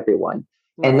board for everyone.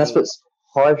 Right. And that's what's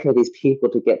hard for these people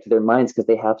to get to their minds because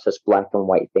they have such black and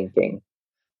white thinking.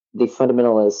 The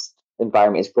fundamentalist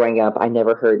environment is growing up. I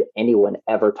never heard anyone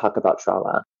ever talk about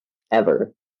trauma,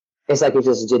 ever. It's like it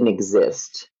just didn't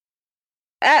exist.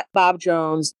 At Bob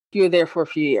Jones, you were there for a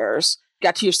few years,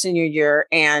 got to your senior year,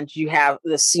 and you have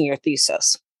the senior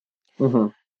thesis. Mm-hmm.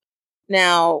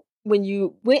 Now, when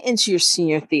you went into your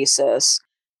senior thesis,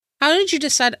 how did you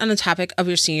decide on the topic of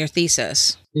your senior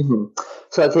thesis? Mm-hmm.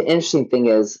 So the interesting thing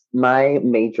is my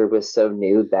major was so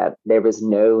new that there was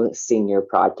no senior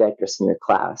project or senior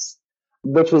class,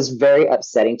 which was very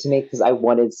upsetting to me because I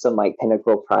wanted some like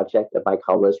pinnacle project of my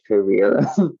college career.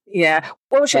 Yeah.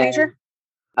 What was your major?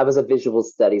 I was a visual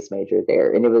studies major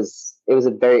there, and it was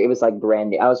like brand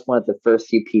new. I was one of the first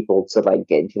few people to like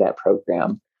get into that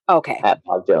program. Okay. At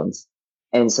Bob Jones,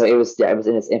 and so it was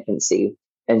in its infancy,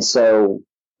 and so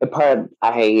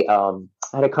I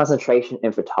had a concentration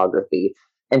in photography,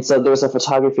 and so there was a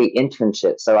photography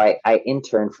internship. So I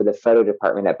interned for the photo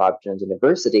department at Bob Jones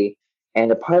University, and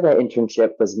a part of that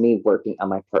internship was me working on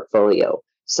my portfolio.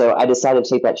 So I decided to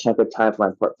take that chunk of time from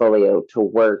my portfolio to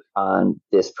work on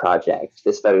this project,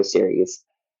 this photo series.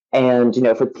 And,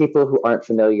 for people who aren't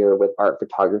familiar with art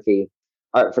photography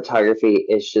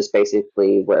is just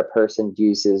basically where a person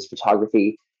uses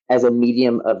photography as a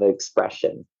medium of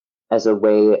expression, as a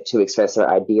way to express their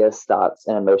ideas, thoughts,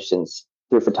 and emotions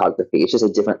through photography. It's just a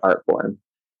different art form.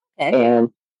 Okay. And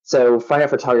so fine art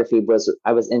photography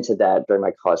I was into that during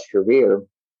my college career.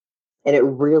 And it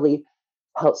really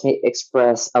helps me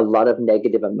express a lot of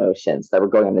negative emotions that were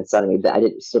going on inside of me that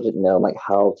still didn't know like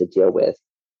how to deal with.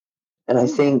 And I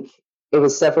think it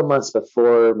was several months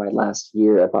before my last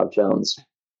year at Bob Jones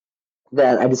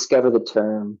that I discovered the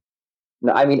term.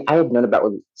 No, I mean, I had known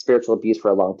about spiritual abuse for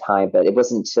a long time, but it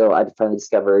wasn't until I finally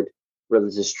discovered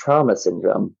religious trauma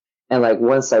syndrome. And like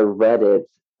once I read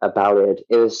about it,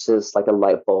 it was just like a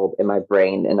light bulb in my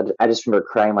brain. And I just remember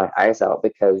crying my eyes out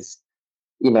because,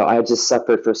 I had just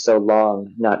suffered for so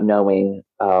long not knowing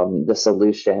the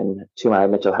solution to my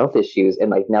mental health issues.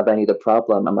 And like now that I knew the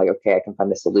problem, I'm like, okay, I can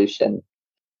find a solution.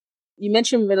 You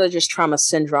mentioned religious trauma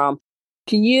syndrome.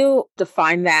 Can you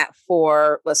define that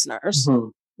for listeners? Mm-hmm.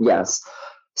 Yes.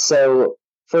 So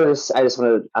first,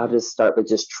 I'll just start with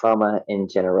just trauma in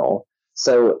general.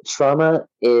 So trauma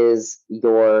is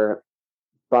your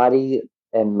body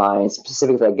and mind,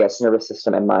 specifically, I guess, nervous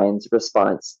system and mind's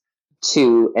response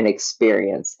to an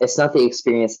experience. It's not the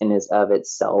experience in and of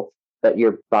itself, but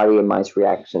your body and mind's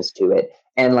reactions to it.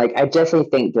 And like, I definitely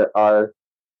think there are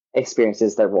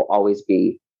experiences that will always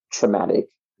be traumatic,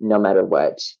 no matter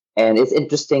what. And it's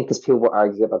interesting because people will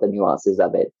argue about the nuances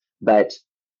of it, but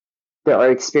there are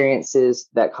experiences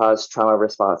that cause trauma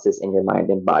responses in your mind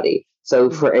and body. So,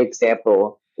 for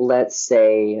example, let's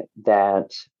say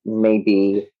that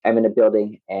maybe I'm in a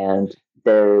building and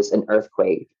there's an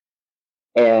earthquake.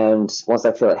 And once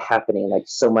I feel it happening, like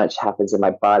so much happens in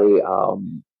my body.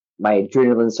 My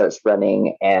adrenaline starts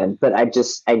running, but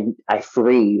I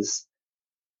freeze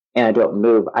and I don't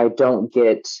move. I don't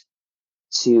get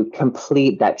to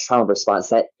complete that trauma response.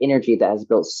 That energy that has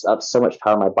built up so much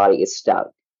power in my body is stuck.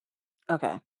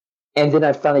 Okay. And then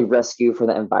I finally rescue from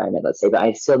the environment, let's say, but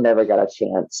I still never got a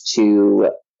chance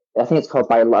to, I think it's called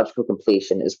biological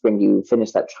completion, is when you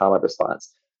finish that trauma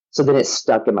response. So then it's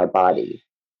stuck in my body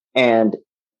and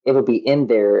it'll be in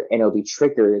there and it'll be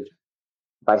triggered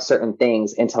by certain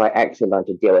things until I actually learn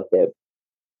to deal with it.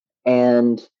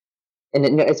 And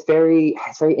it's very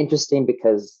interesting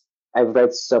because I've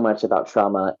read so much about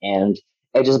trauma and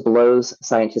it just blows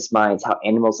scientists' minds how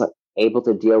animals are able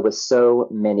to deal with so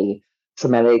many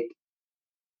traumatic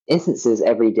instances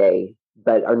every day,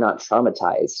 but are not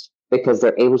traumatized because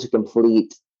they're able to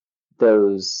complete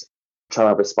those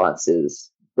trauma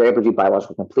responses. They're able to do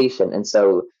biological completion. And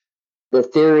so the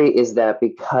theory is that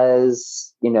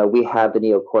because, we have the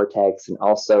neocortex and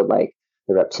also like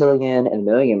the reptilian and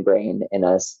mammalian brain in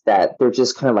us, that they're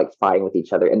just kind of like fighting with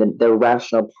each other. And then the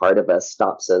rational part of us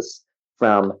stops us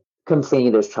from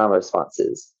completing those trauma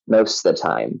responses most of the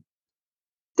time.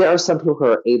 There are some people who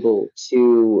are able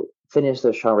to finish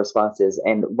those trauma responses.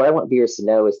 And what I want viewers to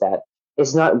know is that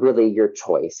it's not really your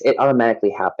choice. It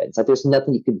automatically happens. Like there's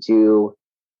nothing you can do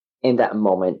in that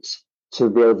moment to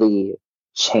really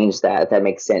change that, if that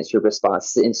makes sense. Your response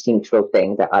is an instinctual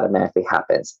thing that automatically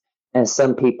happens. And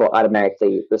some people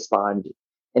automatically respond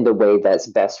in the way that's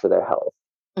best for their health.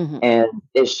 Mm-hmm. And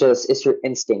it's your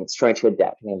instincts trying to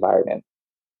adapt to the environment.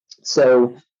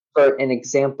 So for an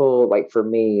example, like for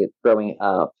me growing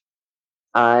up,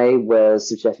 I was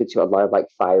subjected to a lot of like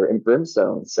fire and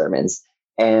brimstone sermons,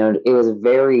 and it was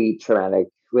very traumatic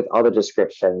with all the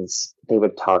descriptions they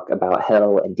would talk about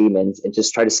hell and demons and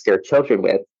just try to scare children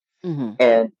with. Mm-hmm.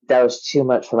 And that was too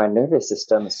much for my nervous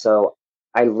system. So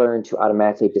I learned to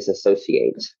automatically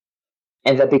disassociate.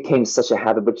 And that became such a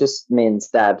habit, which just means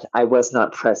that I was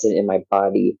not present in my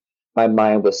body. My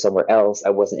mind was somewhere else. I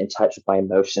wasn't in touch with my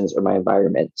emotions or my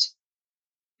environment.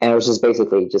 And I was just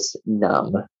basically just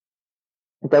numb.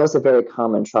 That was a very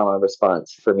common trauma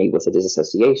response for me, was a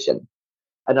disassociation.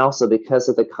 And also because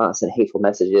of the constant hateful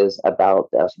messages about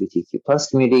the LGBTQ plus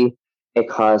community, it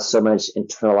caused so much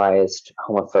internalized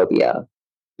homophobia.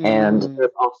 Mm. And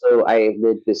also I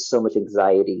lived with so much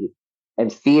anxiety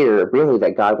and fear, really,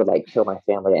 that God would like kill my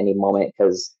family at any moment,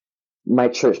 because my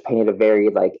church painted a very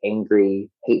like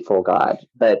angry, hateful God.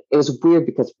 But it was weird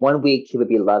because 1 week he would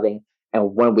be loving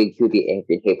and 1 week he would be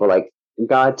angry and hateful. Like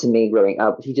God to me growing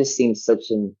up, he just seemed such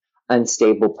an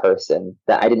unstable person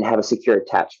that I didn't have a secure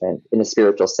attachment in a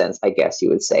spiritual sense, I guess you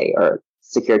would say, or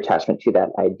secure attachment to that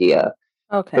idea.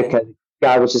 Okay. Because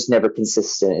God was just never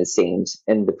consistent, it seemed,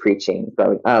 in the preaching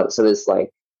growing up. So it's like,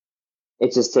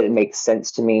 it just didn't make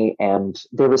sense to me. And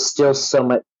there was still so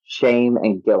much shame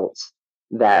and guilt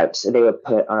that they would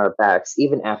put on our backs,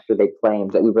 even after they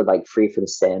claimed that we were like free from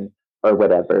sin or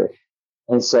whatever.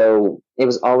 And so it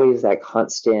was always that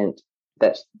constant,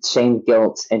 that shame,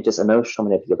 guilt, and just emotional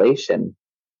manipulation.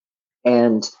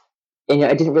 And,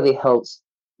 it didn't really help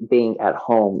being at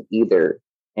home either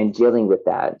and dealing with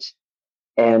that.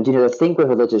 And, the thing with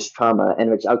religious trauma, and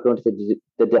which I'll go into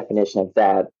the definition of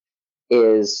that,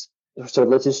 is so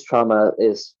religious trauma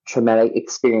is traumatic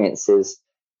experiences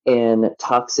in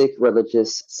toxic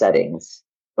religious settings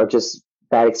or just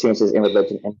bad experiences in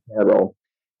religion in general.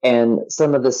 And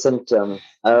some of the symptoms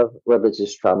of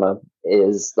religious trauma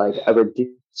is like a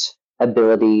reduced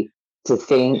ability to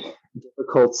think,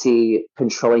 difficulty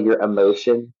controlling your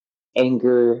emotion,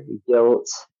 anger, guilt,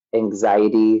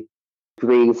 anxiety,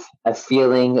 grief, a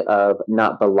feeling of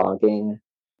not belonging,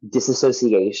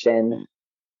 disassociation,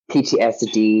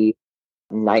 PTSD,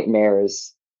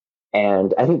 nightmares.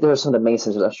 And I think those are some of the main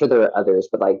symptoms. I'm sure there are others,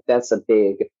 but like that's a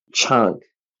big chunk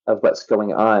of what's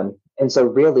going on. And so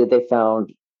really they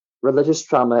found religious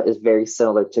trauma is very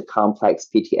similar to complex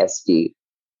PTSD.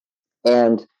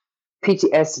 And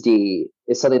PTSD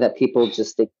is something that people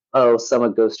just think, oh,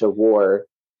 someone goes to war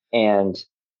and,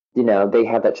 they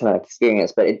have that traumatic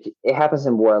experience. But it happens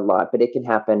in war a lot, but it can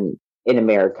happen in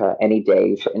America any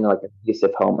day in like an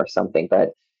abusive home or something. But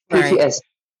Right.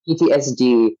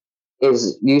 PTSD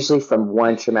is usually from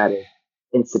one traumatic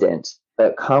incident,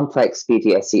 but complex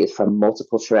PTSD is from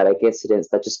multiple traumatic incidents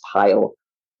that just pile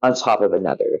on top of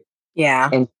another. Yeah.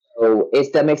 And so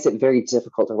that makes it very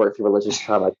difficult to work through religious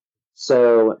trauma.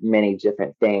 So many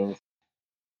different things.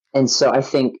 And so I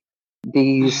think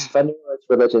these fundamentalist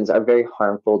religions are very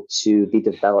harmful to the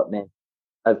development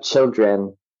of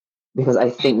children because I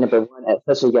think, number one, at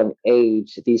such a young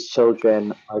age, these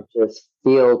children are just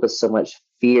filled with so much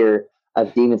fear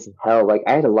of demons in hell. Like,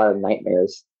 I had a lot of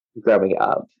nightmares growing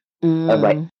up of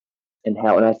like Mm. in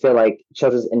hell. And I feel like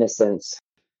children's innocence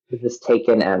is just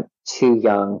taken at too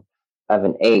young of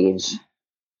an age.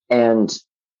 And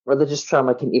religious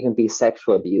trauma can even be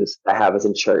sexual abuse that happens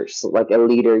in church. So, like, a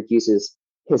leader uses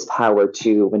his power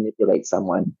to manipulate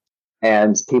someone,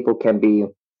 and people can be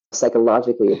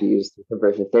psychologically abused through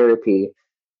conversion therapy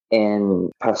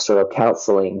and pastoral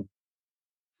counseling.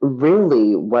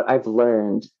 Really, what I've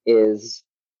learned is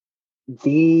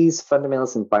these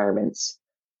fundamentalist environments,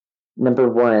 number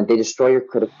one, they destroy your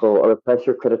critical or repress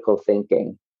your critical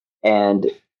thinking. And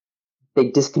they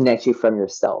disconnect you from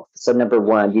yourself. So number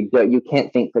one, you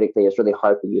can't think critically. It's really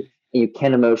hard for you, and you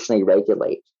can't emotionally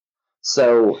regulate.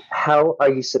 So how are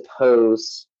you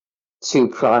supposed to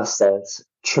process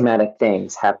traumatic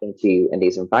things happening to you in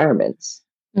these environments?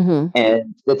 Mm-hmm.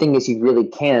 And the thing is, you really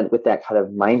can't with that kind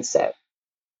of mindset.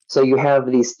 So you have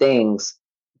these things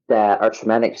that are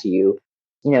traumatic to you.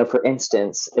 For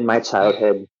instance, in my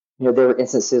childhood, there were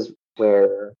instances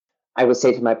where I would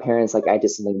say to my parents, like, I did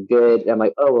something good. And I'm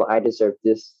like, oh, well, I deserve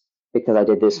this because I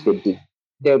did this good deed.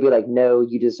 They would be like, no,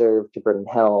 you deserve to burn in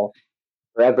hell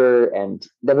forever. And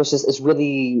that was just, it's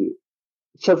really,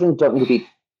 children don't need to be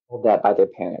told that by their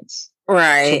parents.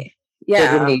 Right.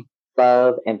 Children Yeah. need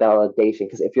love and validation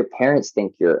because if your parents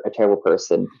think you're a terrible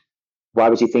person, why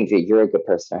would you think that you're a good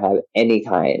person or have any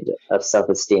kind of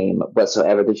self-esteem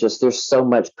whatsoever? There's so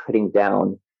much putting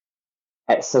down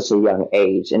at such a young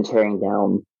age and tearing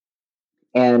down.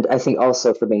 And I think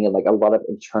also for me, like a lot of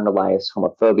internalized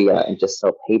homophobia and just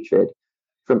self-hatred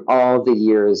from all the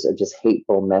years of just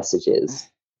hateful messages.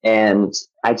 And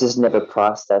I just never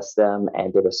processed them.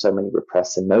 And there were so many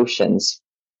repressed emotions.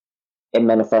 It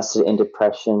manifested in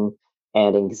depression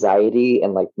and anxiety.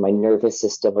 And like my nervous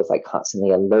system was like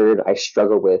constantly alert. I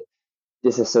struggled with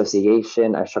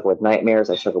disassociation. I struggled with nightmares.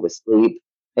 I struggled with sleep.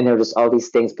 And there were just all these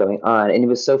things going on. And it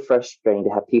was so frustrating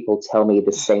to have people tell me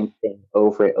the same thing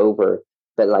over and over,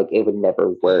 but like it would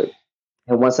never work.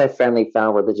 And once I finally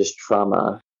found religious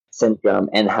trauma syndrome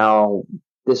and how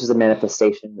this was a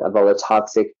manifestation of all the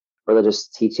toxic religious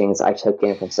teachings I took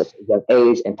in from such a young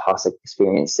age and toxic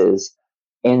experiences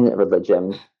in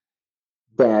religion,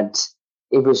 that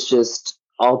it was just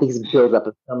all these buildup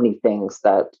of so many things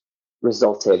that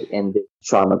resulted in the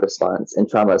trauma response, and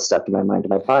trauma is stuck in my mind and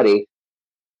my body.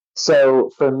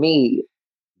 So for me,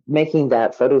 making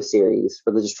that photo series,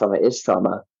 Religious Trauma is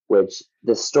Trauma, which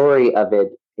the story of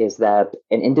it is that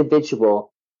an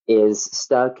individual is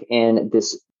stuck in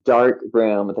this dark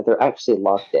room that they're actually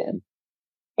locked in.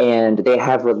 And they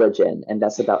have religion, and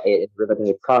that's about it. There's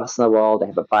a cross on the wall, they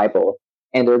have a Bible,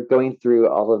 and they're going through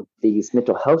all of these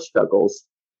mental health struggles,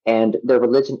 and their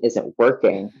religion isn't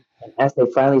working. And as they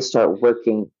finally start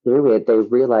working through it, they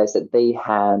realize that they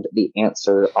had the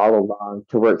answer all along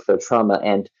to work through trauma,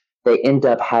 and they end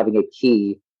up having a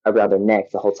key around their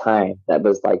neck the whole time that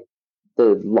was like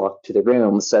the lock to the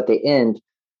room. So at the end,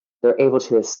 they're able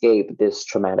to escape this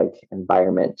traumatic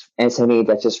environment. And to me,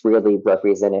 that just really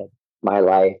represented my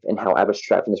life and how I was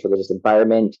trapped in this religious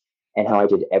environment and how I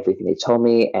did everything they told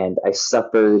me. And I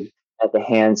suffered at the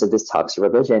hands of this toxic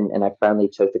religion. And I finally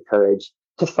took the courage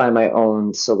to find my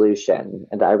own solution.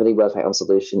 And I really was my own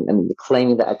solution and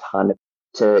claiming that autonomy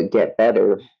to get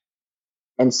better.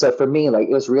 And so for me, like,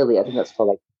 it was really, I think that's called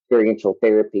like experiential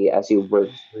therapy as you work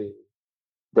through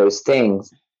those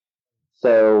things.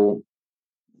 So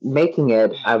making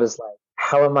it, I was like,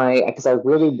 how am I? Because I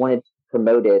really wanted to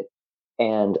promote it,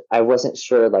 and I wasn't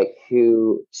sure like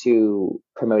who to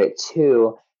promote it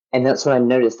to. And that's when I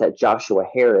noticed that Joshua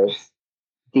Harris,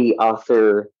 the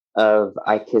author of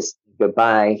I Kissed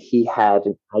Goodbye, he had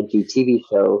an IGTV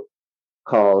show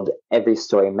called Every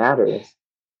Story Matters.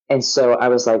 And so I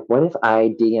was like, what if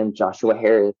I DM Joshua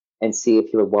Harris and see if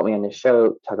he would want me on the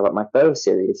show, talk about my photo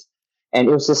series? And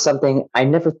it was just something I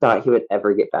never thought he would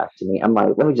ever get back to me. I'm like,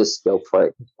 let me just go for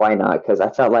it. Why not? Because I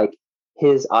felt like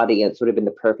his audience would have been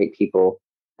the perfect people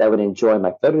that would enjoy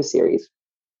my photo series.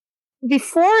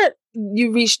 Before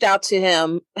you reached out to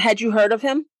him, had you heard of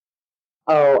him?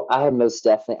 Oh, I most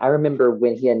definitely. I remember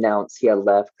when he announced he had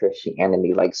left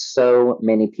Christianity, like so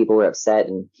many people were upset,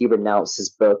 and he renounced his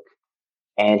book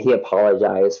and he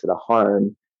apologized for the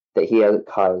harm that he had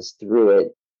caused through it.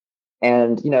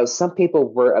 And, some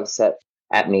people were upset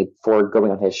at me for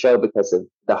going on his show because of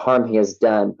the harm he has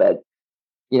done. But,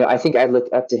 I think I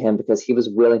looked up to him because he was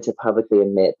willing to publicly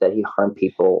admit that he harmed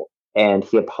people and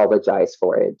he apologized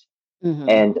for it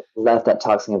and left that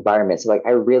toxic environment. So like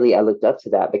I looked up to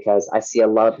that because I see a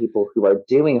lot of people who are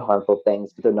doing harmful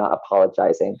things, but they're not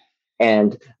apologizing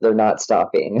and they're not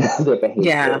stopping their behavior.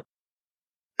 Yeah.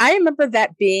 I remember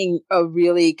that being a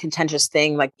really contentious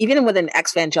thing, like even within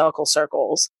evangelical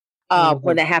circles,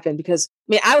 when that happened, because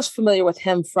I was familiar with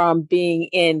him from being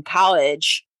in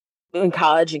college and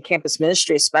campus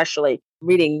ministry, especially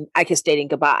reading I Kissed Dating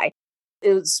Goodbye.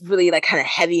 It was really like kind of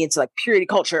heavy into like purity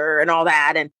culture and all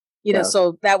that. And,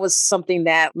 so that was something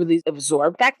that really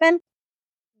absorbed back then.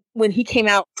 When he came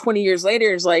out 20 years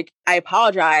later, is like, I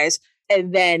apologize.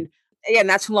 And then, yeah,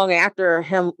 not too long after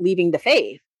him leaving the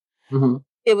faith,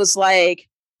 it was like,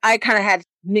 I kind of had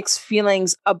mixed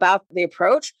feelings about the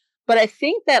approach. But I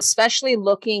think that especially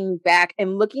looking back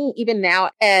and looking even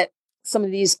now at some of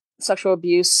these sexual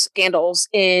abuse scandals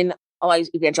in a lot of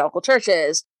evangelical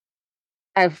churches,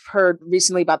 I've heard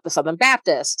recently about the Southern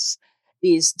Baptists,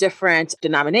 these different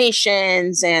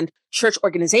denominations and church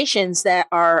organizations that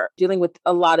are dealing with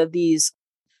a lot of these,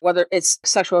 whether it's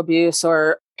sexual abuse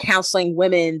or counseling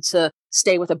women to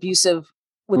stay with their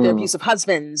abusive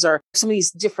husbands, or some of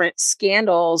these different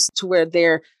scandals to where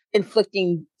they're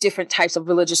inflicting different types of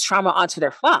religious trauma onto their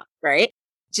flock, right?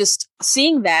 Just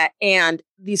seeing that and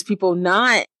these people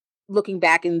not looking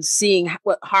back and seeing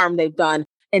what harm they've done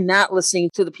and not listening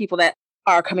to the people that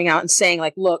are coming out and saying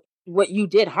like, look, what you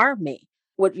did harmed me,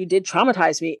 what you did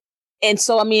traumatized me. And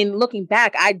so, looking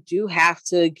back, I do have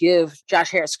to give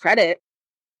Josh Harris credit.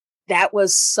 That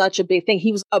was such a big thing.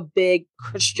 He was a big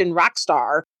Christian rock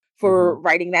star for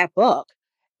writing that book.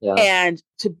 Yeah. And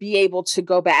to be able to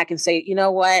go back and say, you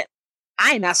know what,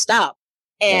 I messed up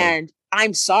and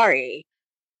I'm sorry.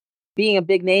 Being a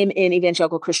big name in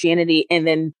evangelical Christianity and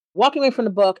then walking away from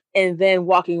the book and then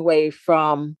walking away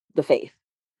from the faith.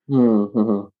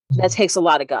 That takes a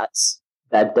lot of guts.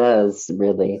 That does,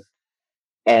 really.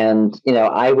 And,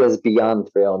 I was beyond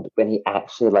thrilled when he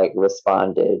actually like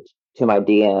responded to my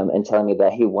DM and telling me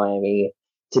that he wanted me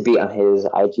to be on his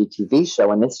IGTV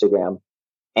show on Instagram.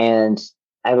 And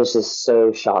I was just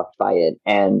so shocked by it.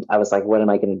 And I was like, what am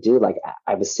I going to do? Like,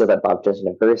 I was still at Bob Jones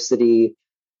University.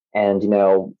 And,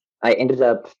 I ended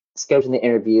up scheduling the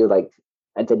interview like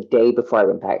the day before I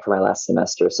went back for my last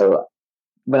semester. So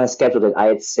when I scheduled it, I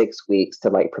had 6 weeks to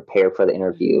like prepare for the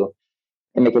interview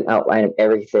and make an outline of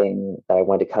everything that I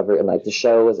wanted to cover. And like the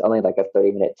show was only like a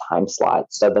 30-minute time slot.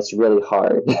 So that's really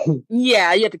hard.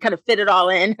 Yeah, you have to kind of fit it all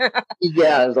in.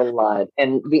 Yeah, it was a lot.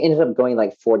 And we ended up going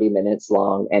like 40 minutes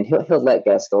long, and he'll let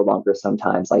guests go longer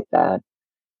sometimes like that.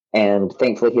 And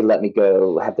thankfully he let me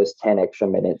go have those 10 extra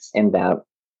minutes in that.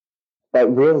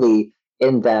 But really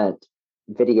in that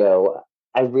video,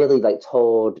 I really like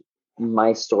told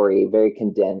my story very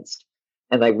condensed,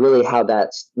 and like really how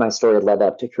my story led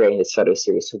up to creating this photo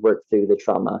series to work through the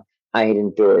trauma I had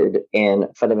endured in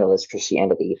fundamentalist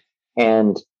Christianity.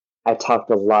 And I talked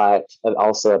a lot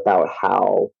also about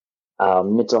how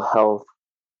mental health,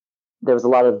 there was a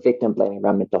lot of victim blaming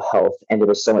around mental health, and there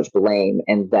was so much blame,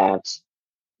 and that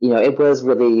it was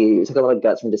really, it took a lot of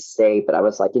guts for me to say, but I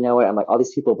was like, you know what? I'm like, all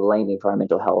these people blame me for my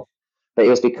mental health, but it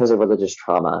was because of religious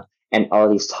trauma and all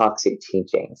these toxic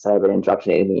teachings that have been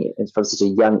indoctrinated in me from such a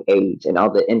young age and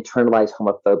all the internalized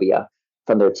homophobia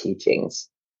from their teachings.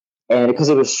 And because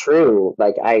it was true,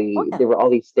 like Oh, yeah. there were all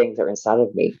these things that were inside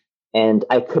of me, and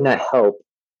I could not help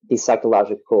the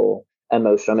psychological,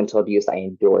 emotional, mental abuse I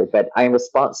endured. But I am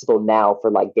responsible now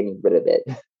for like getting rid of it.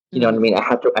 You know what I Mm. mean? I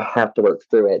have to work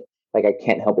through it. Like I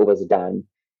can't help what was done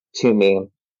to me.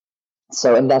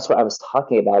 So, and that's what I was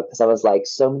talking about because I was like,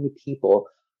 so many people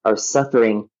are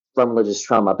suffering from religious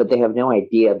trauma, but they have no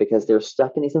idea because they're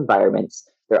stuck in these environments.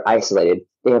 They're isolated.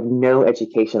 They have no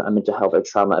education on mental health or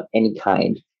trauma of any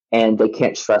kind, and they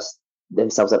can't trust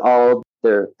themselves at all.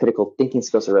 Their critical thinking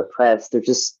skills are repressed. They're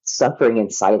just suffering in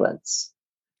silence,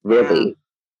 Yeah. really.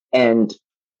 And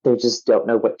they just don't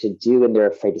know what to do, and they're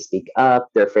afraid to speak up.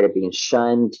 They're afraid of being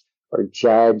shunned or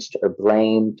judged or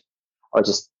blamed or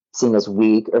just seen as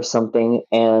weak or something.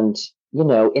 And, in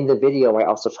the video, I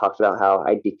also talked about how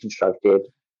I deconstructed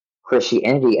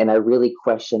Christianity and I really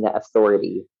questioned that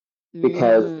authority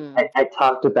because Mm. I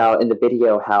talked about in the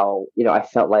video how, I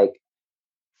felt like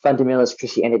fundamentalist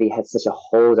Christianity had such a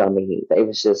hold on me that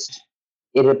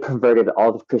it had perverted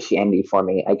all of Christianity for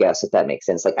me, I guess, if that makes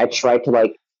sense. Like I try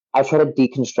to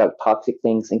deconstruct toxic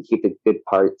things and keep the good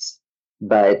parts,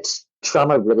 but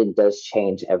trauma really does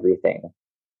change everything.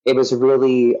 It was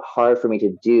really hard for me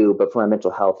to do, but for my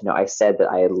mental health, I said that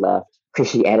I had left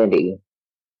Christianity.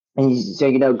 And so,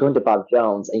 going to Bob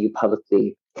Jones and you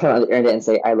publicly come on the internet and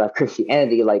say, I left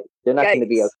Christianity, like they're not going to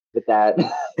be okay Yikes. with that.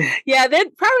 Yeah, they're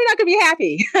probably not going to be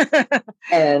happy.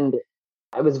 And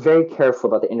I was very careful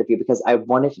about the interview because I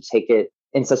wanted to take it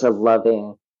in such a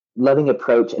loving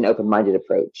approach and open-minded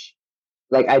approach.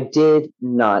 Like I did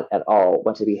not at all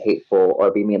want to be hateful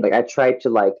or be mean. Like I tried to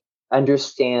like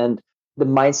understand the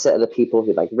mindset of the people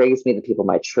who like raised me, the people in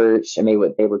my church, and maybe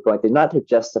what they were going through, not to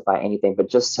justify anything, but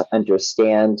just to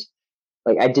understand.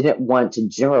 Like I didn't want to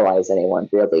generalize anyone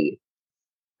really.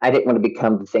 I didn't want to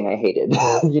become the thing I hated,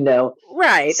 you know?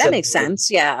 Right. That So makes sense.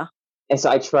 Yeah. and so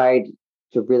I tried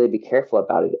to really be careful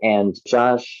about it. And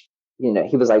Josh,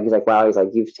 wow, he's like,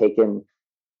 you've taken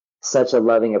such a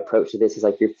loving approach to this. He's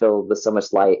like, you're filled with so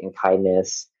much light and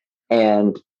kindness.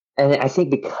 And and I think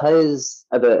because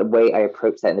of the way I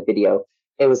approached that in the video,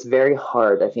 it was very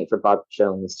hard, I think, for Bob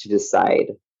Jones to decide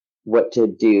what to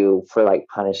do for like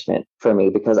punishment for me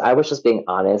because I was just being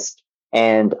honest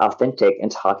and authentic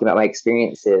and talking about my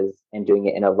experiences and doing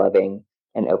it in a loving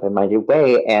and open-minded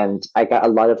way. And I got a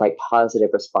lot of like positive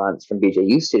response from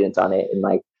BJU students on it and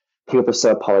like people were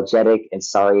so apologetic and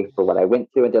sorry for what I went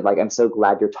through. And they're like, I'm so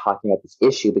glad you're talking about this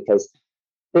issue because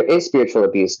there is spiritual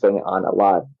abuse going on a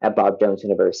lot at Bob Jones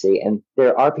University. And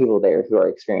there are people there who are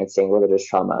experiencing religious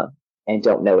trauma and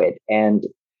don't know it. And,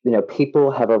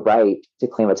 people have a right to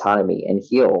claim autonomy and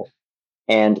heal.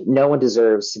 And no one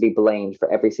deserves to be blamed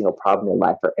for every single problem in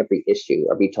life or every issue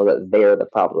or be told that they're the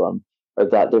problem or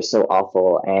that they're so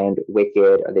awful and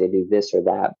wicked or they do this or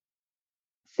that.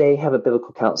 They have a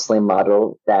biblical counseling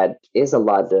model that is a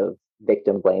lot of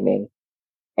victim blaming.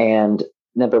 And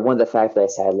number one, the fact that I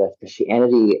said I left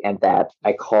Christianity and that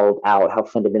I called out how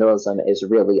fundamentalism is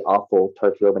really awful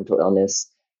towards your mental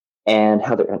illness and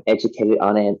how they're uneducated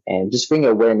on it and just bring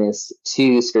awareness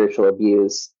to spiritual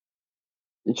abuse.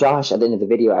 Josh, at the end of the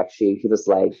video, actually, he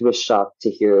was shocked to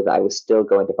hear that I was still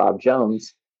going to Bob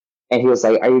Jones. And he was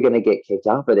like, are you going to get kicked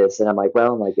out for this? And I'm like,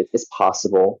 well, like, it's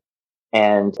possible.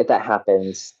 And if that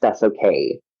happens, that's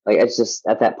okay. Like, it's just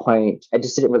at that point, I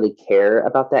just didn't really care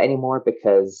about that anymore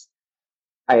because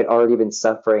I had already been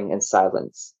suffering in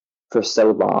silence for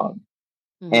so long.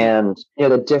 Hmm. And,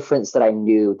 the difference that I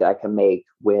knew that I could make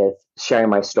with sharing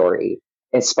my story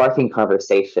and sparking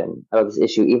conversation about this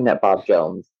issue, even at Bob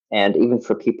Jones and even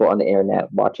for people on the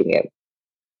internet watching it,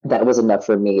 that was enough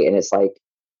for me. And it's like,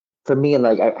 for me, and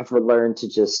like, I've learned to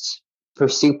just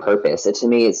pursue purpose. And to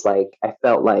me, it's like, I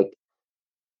felt like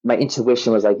my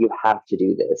intuition was like, you have to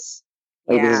do this.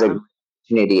 Like, this is a Yeah. great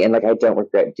opportunity. And like, I don't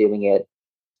regret doing it.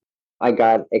 I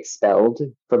got expelled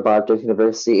from Bartok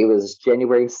University. It was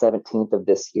January 17th of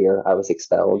this year. I was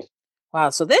expelled. Wow.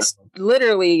 So this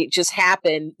literally just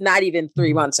happened not even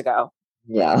 3 months ago.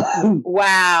 Yeah.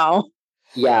 Wow.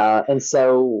 Yeah. And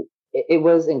so it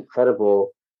was incredible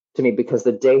to me because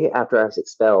the day after I was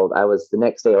expelled, the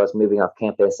next day I was moving off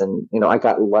campus and, I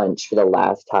got lunch for the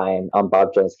last time on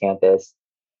Bob Jones campus.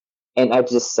 And I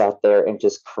just sat there and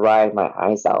just cried my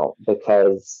eyes out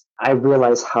because I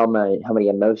realized how many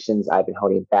emotions I've been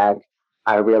holding back.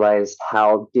 I realized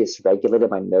how dysregulated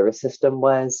my nervous system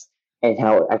was and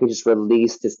how I could just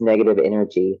release this negative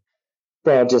energy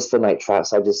then I just been like trapped.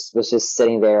 So I just was just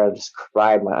sitting there. I just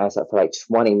cried my eyes out for like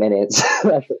 20 minutes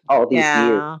after all these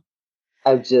years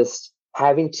of just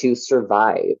having to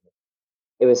survive.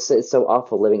 It's so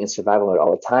awful living in survival mode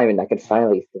all the time, and I could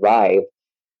finally thrive.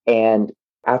 And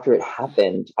after it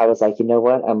happened, I was like, you know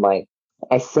what? I'm like,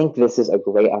 I think this is a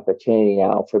great opportunity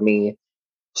now for me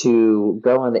to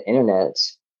go on the internet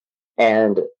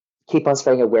and keep on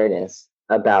spreading awareness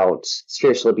about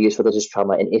spiritual abuse, religious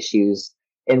trauma, and issues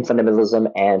in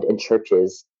fundamentalism and in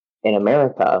churches in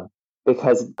America.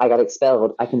 Because I got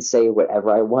expelled, I can say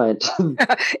whatever I want.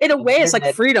 In a way, it's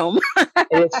like freedom.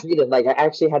 It's freedom. Like, I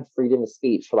actually had freedom of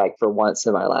speech for once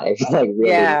in my life. Like, really.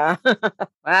 Yeah.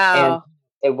 Wow. And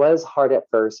it was hard at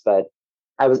first, but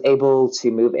I was able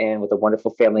to move in with a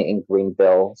wonderful family in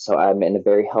Greenville. So I'm in a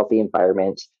very healthy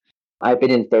environment. I've been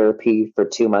in therapy for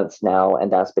 2 months now,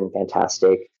 and that's been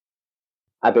fantastic.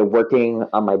 I've been working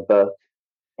on my book,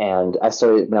 and I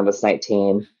started when I was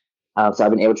 19. So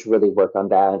I've been able to really work on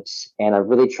that. And I'm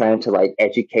really trying to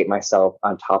educate myself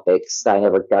on topics that I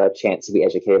never got a chance to be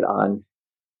educated on.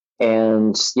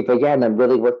 And again, I'm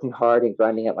really working hard and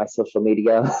grinding up my social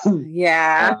media.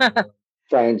 Yeah.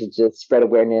 Trying to just spread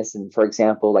awareness. And for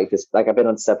example, I've been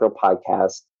on several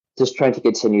podcasts, just trying to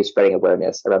continue spreading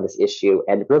awareness around this issue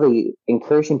and really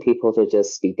encouraging people to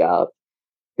just speak up.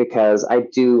 Because I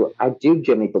do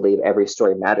genuinely believe every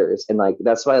story matters. And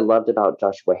that's what I loved about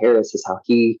Joshua Harris is how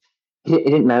it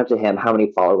didn't matter to him how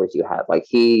many followers you had.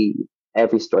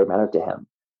 Every story mattered to him.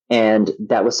 And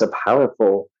that was so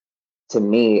powerful to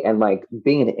me. And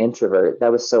being an introvert,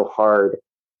 that was so hard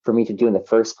for me to do in the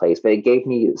first place. But it gave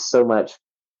me so much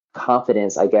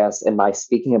confidence, I guess, in my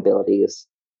speaking abilities.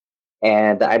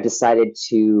 And I decided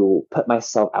to put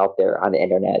myself out there on the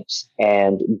internet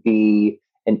and be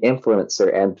an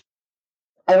influencer. And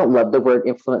I don't love the word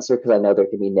influencer because I know there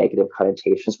can be negative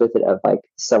connotations with it of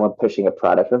someone pushing a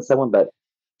product on someone. But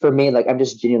for me, I'm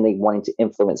just genuinely wanting to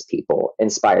influence people,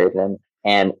 inspire them,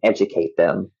 and educate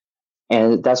them.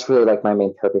 And that's really my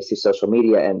main purpose through social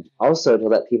media, and also to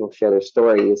let people share their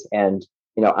stories. And,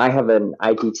 I have an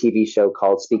IGTV show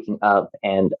called Speaking Up,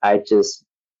 and I just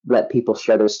let people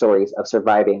share their stories of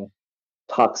surviving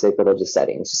toxic religious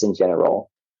settings just in general.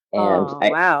 And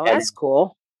wow, that's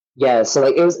cool. Yeah, so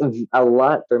it was a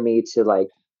lot for me to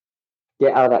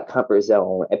get out of that comfort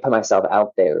zone and put myself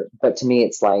out there. But to me,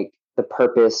 it's the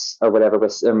purpose or whatever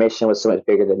their mission was so much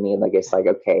bigger than me. And okay, it's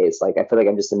I feel like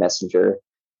I'm just a messenger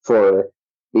for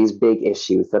these big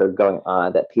issues that are going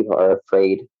on that people are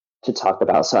afraid to talk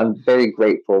about. So I'm very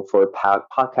grateful for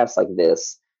podcasts like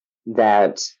this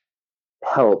that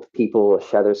help people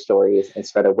share their stories and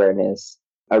spread awareness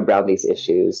around these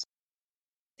issues.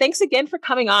 Thanks again for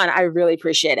coming on. I really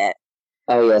appreciate it.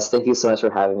 Oh, yes. Thank you so much for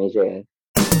having me, Jane.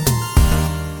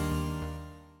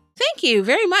 Thank you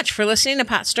very much for listening to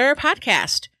Pot Stirrer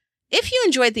Podcast. If you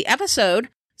enjoyed the episode,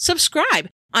 subscribe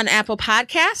on Apple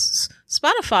Podcasts,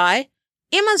 Spotify,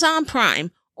 Amazon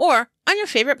Prime, or on your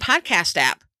favorite podcast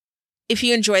app. If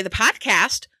you enjoy the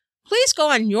podcast, please go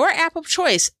on your app of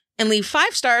choice and leave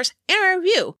 5 stars and a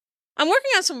review. I'm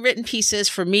working on some written pieces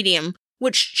for Medium,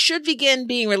 which should begin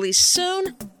being released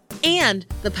soon. And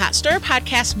the Pot Stirrer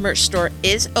Podcast merch store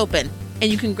is open, and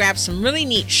you can grab some really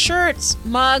neat shirts,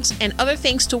 mugs, and other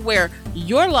things to wear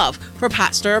your love for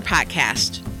Pot Stirrer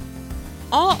Podcast.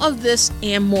 All of this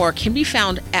and more can be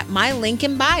found at my link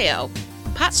in bio,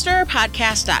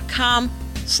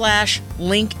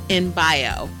 potstirrerpodcast.com/link in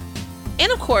bio. And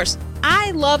of course,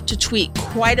 I love to tweet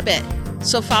quite a bit,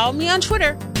 so follow me on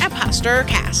Twitter at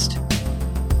PotStirrerCast.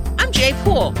 I'm Jay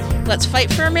Poole. Let's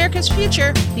fight for America's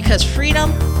future because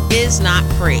freedom is not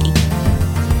free.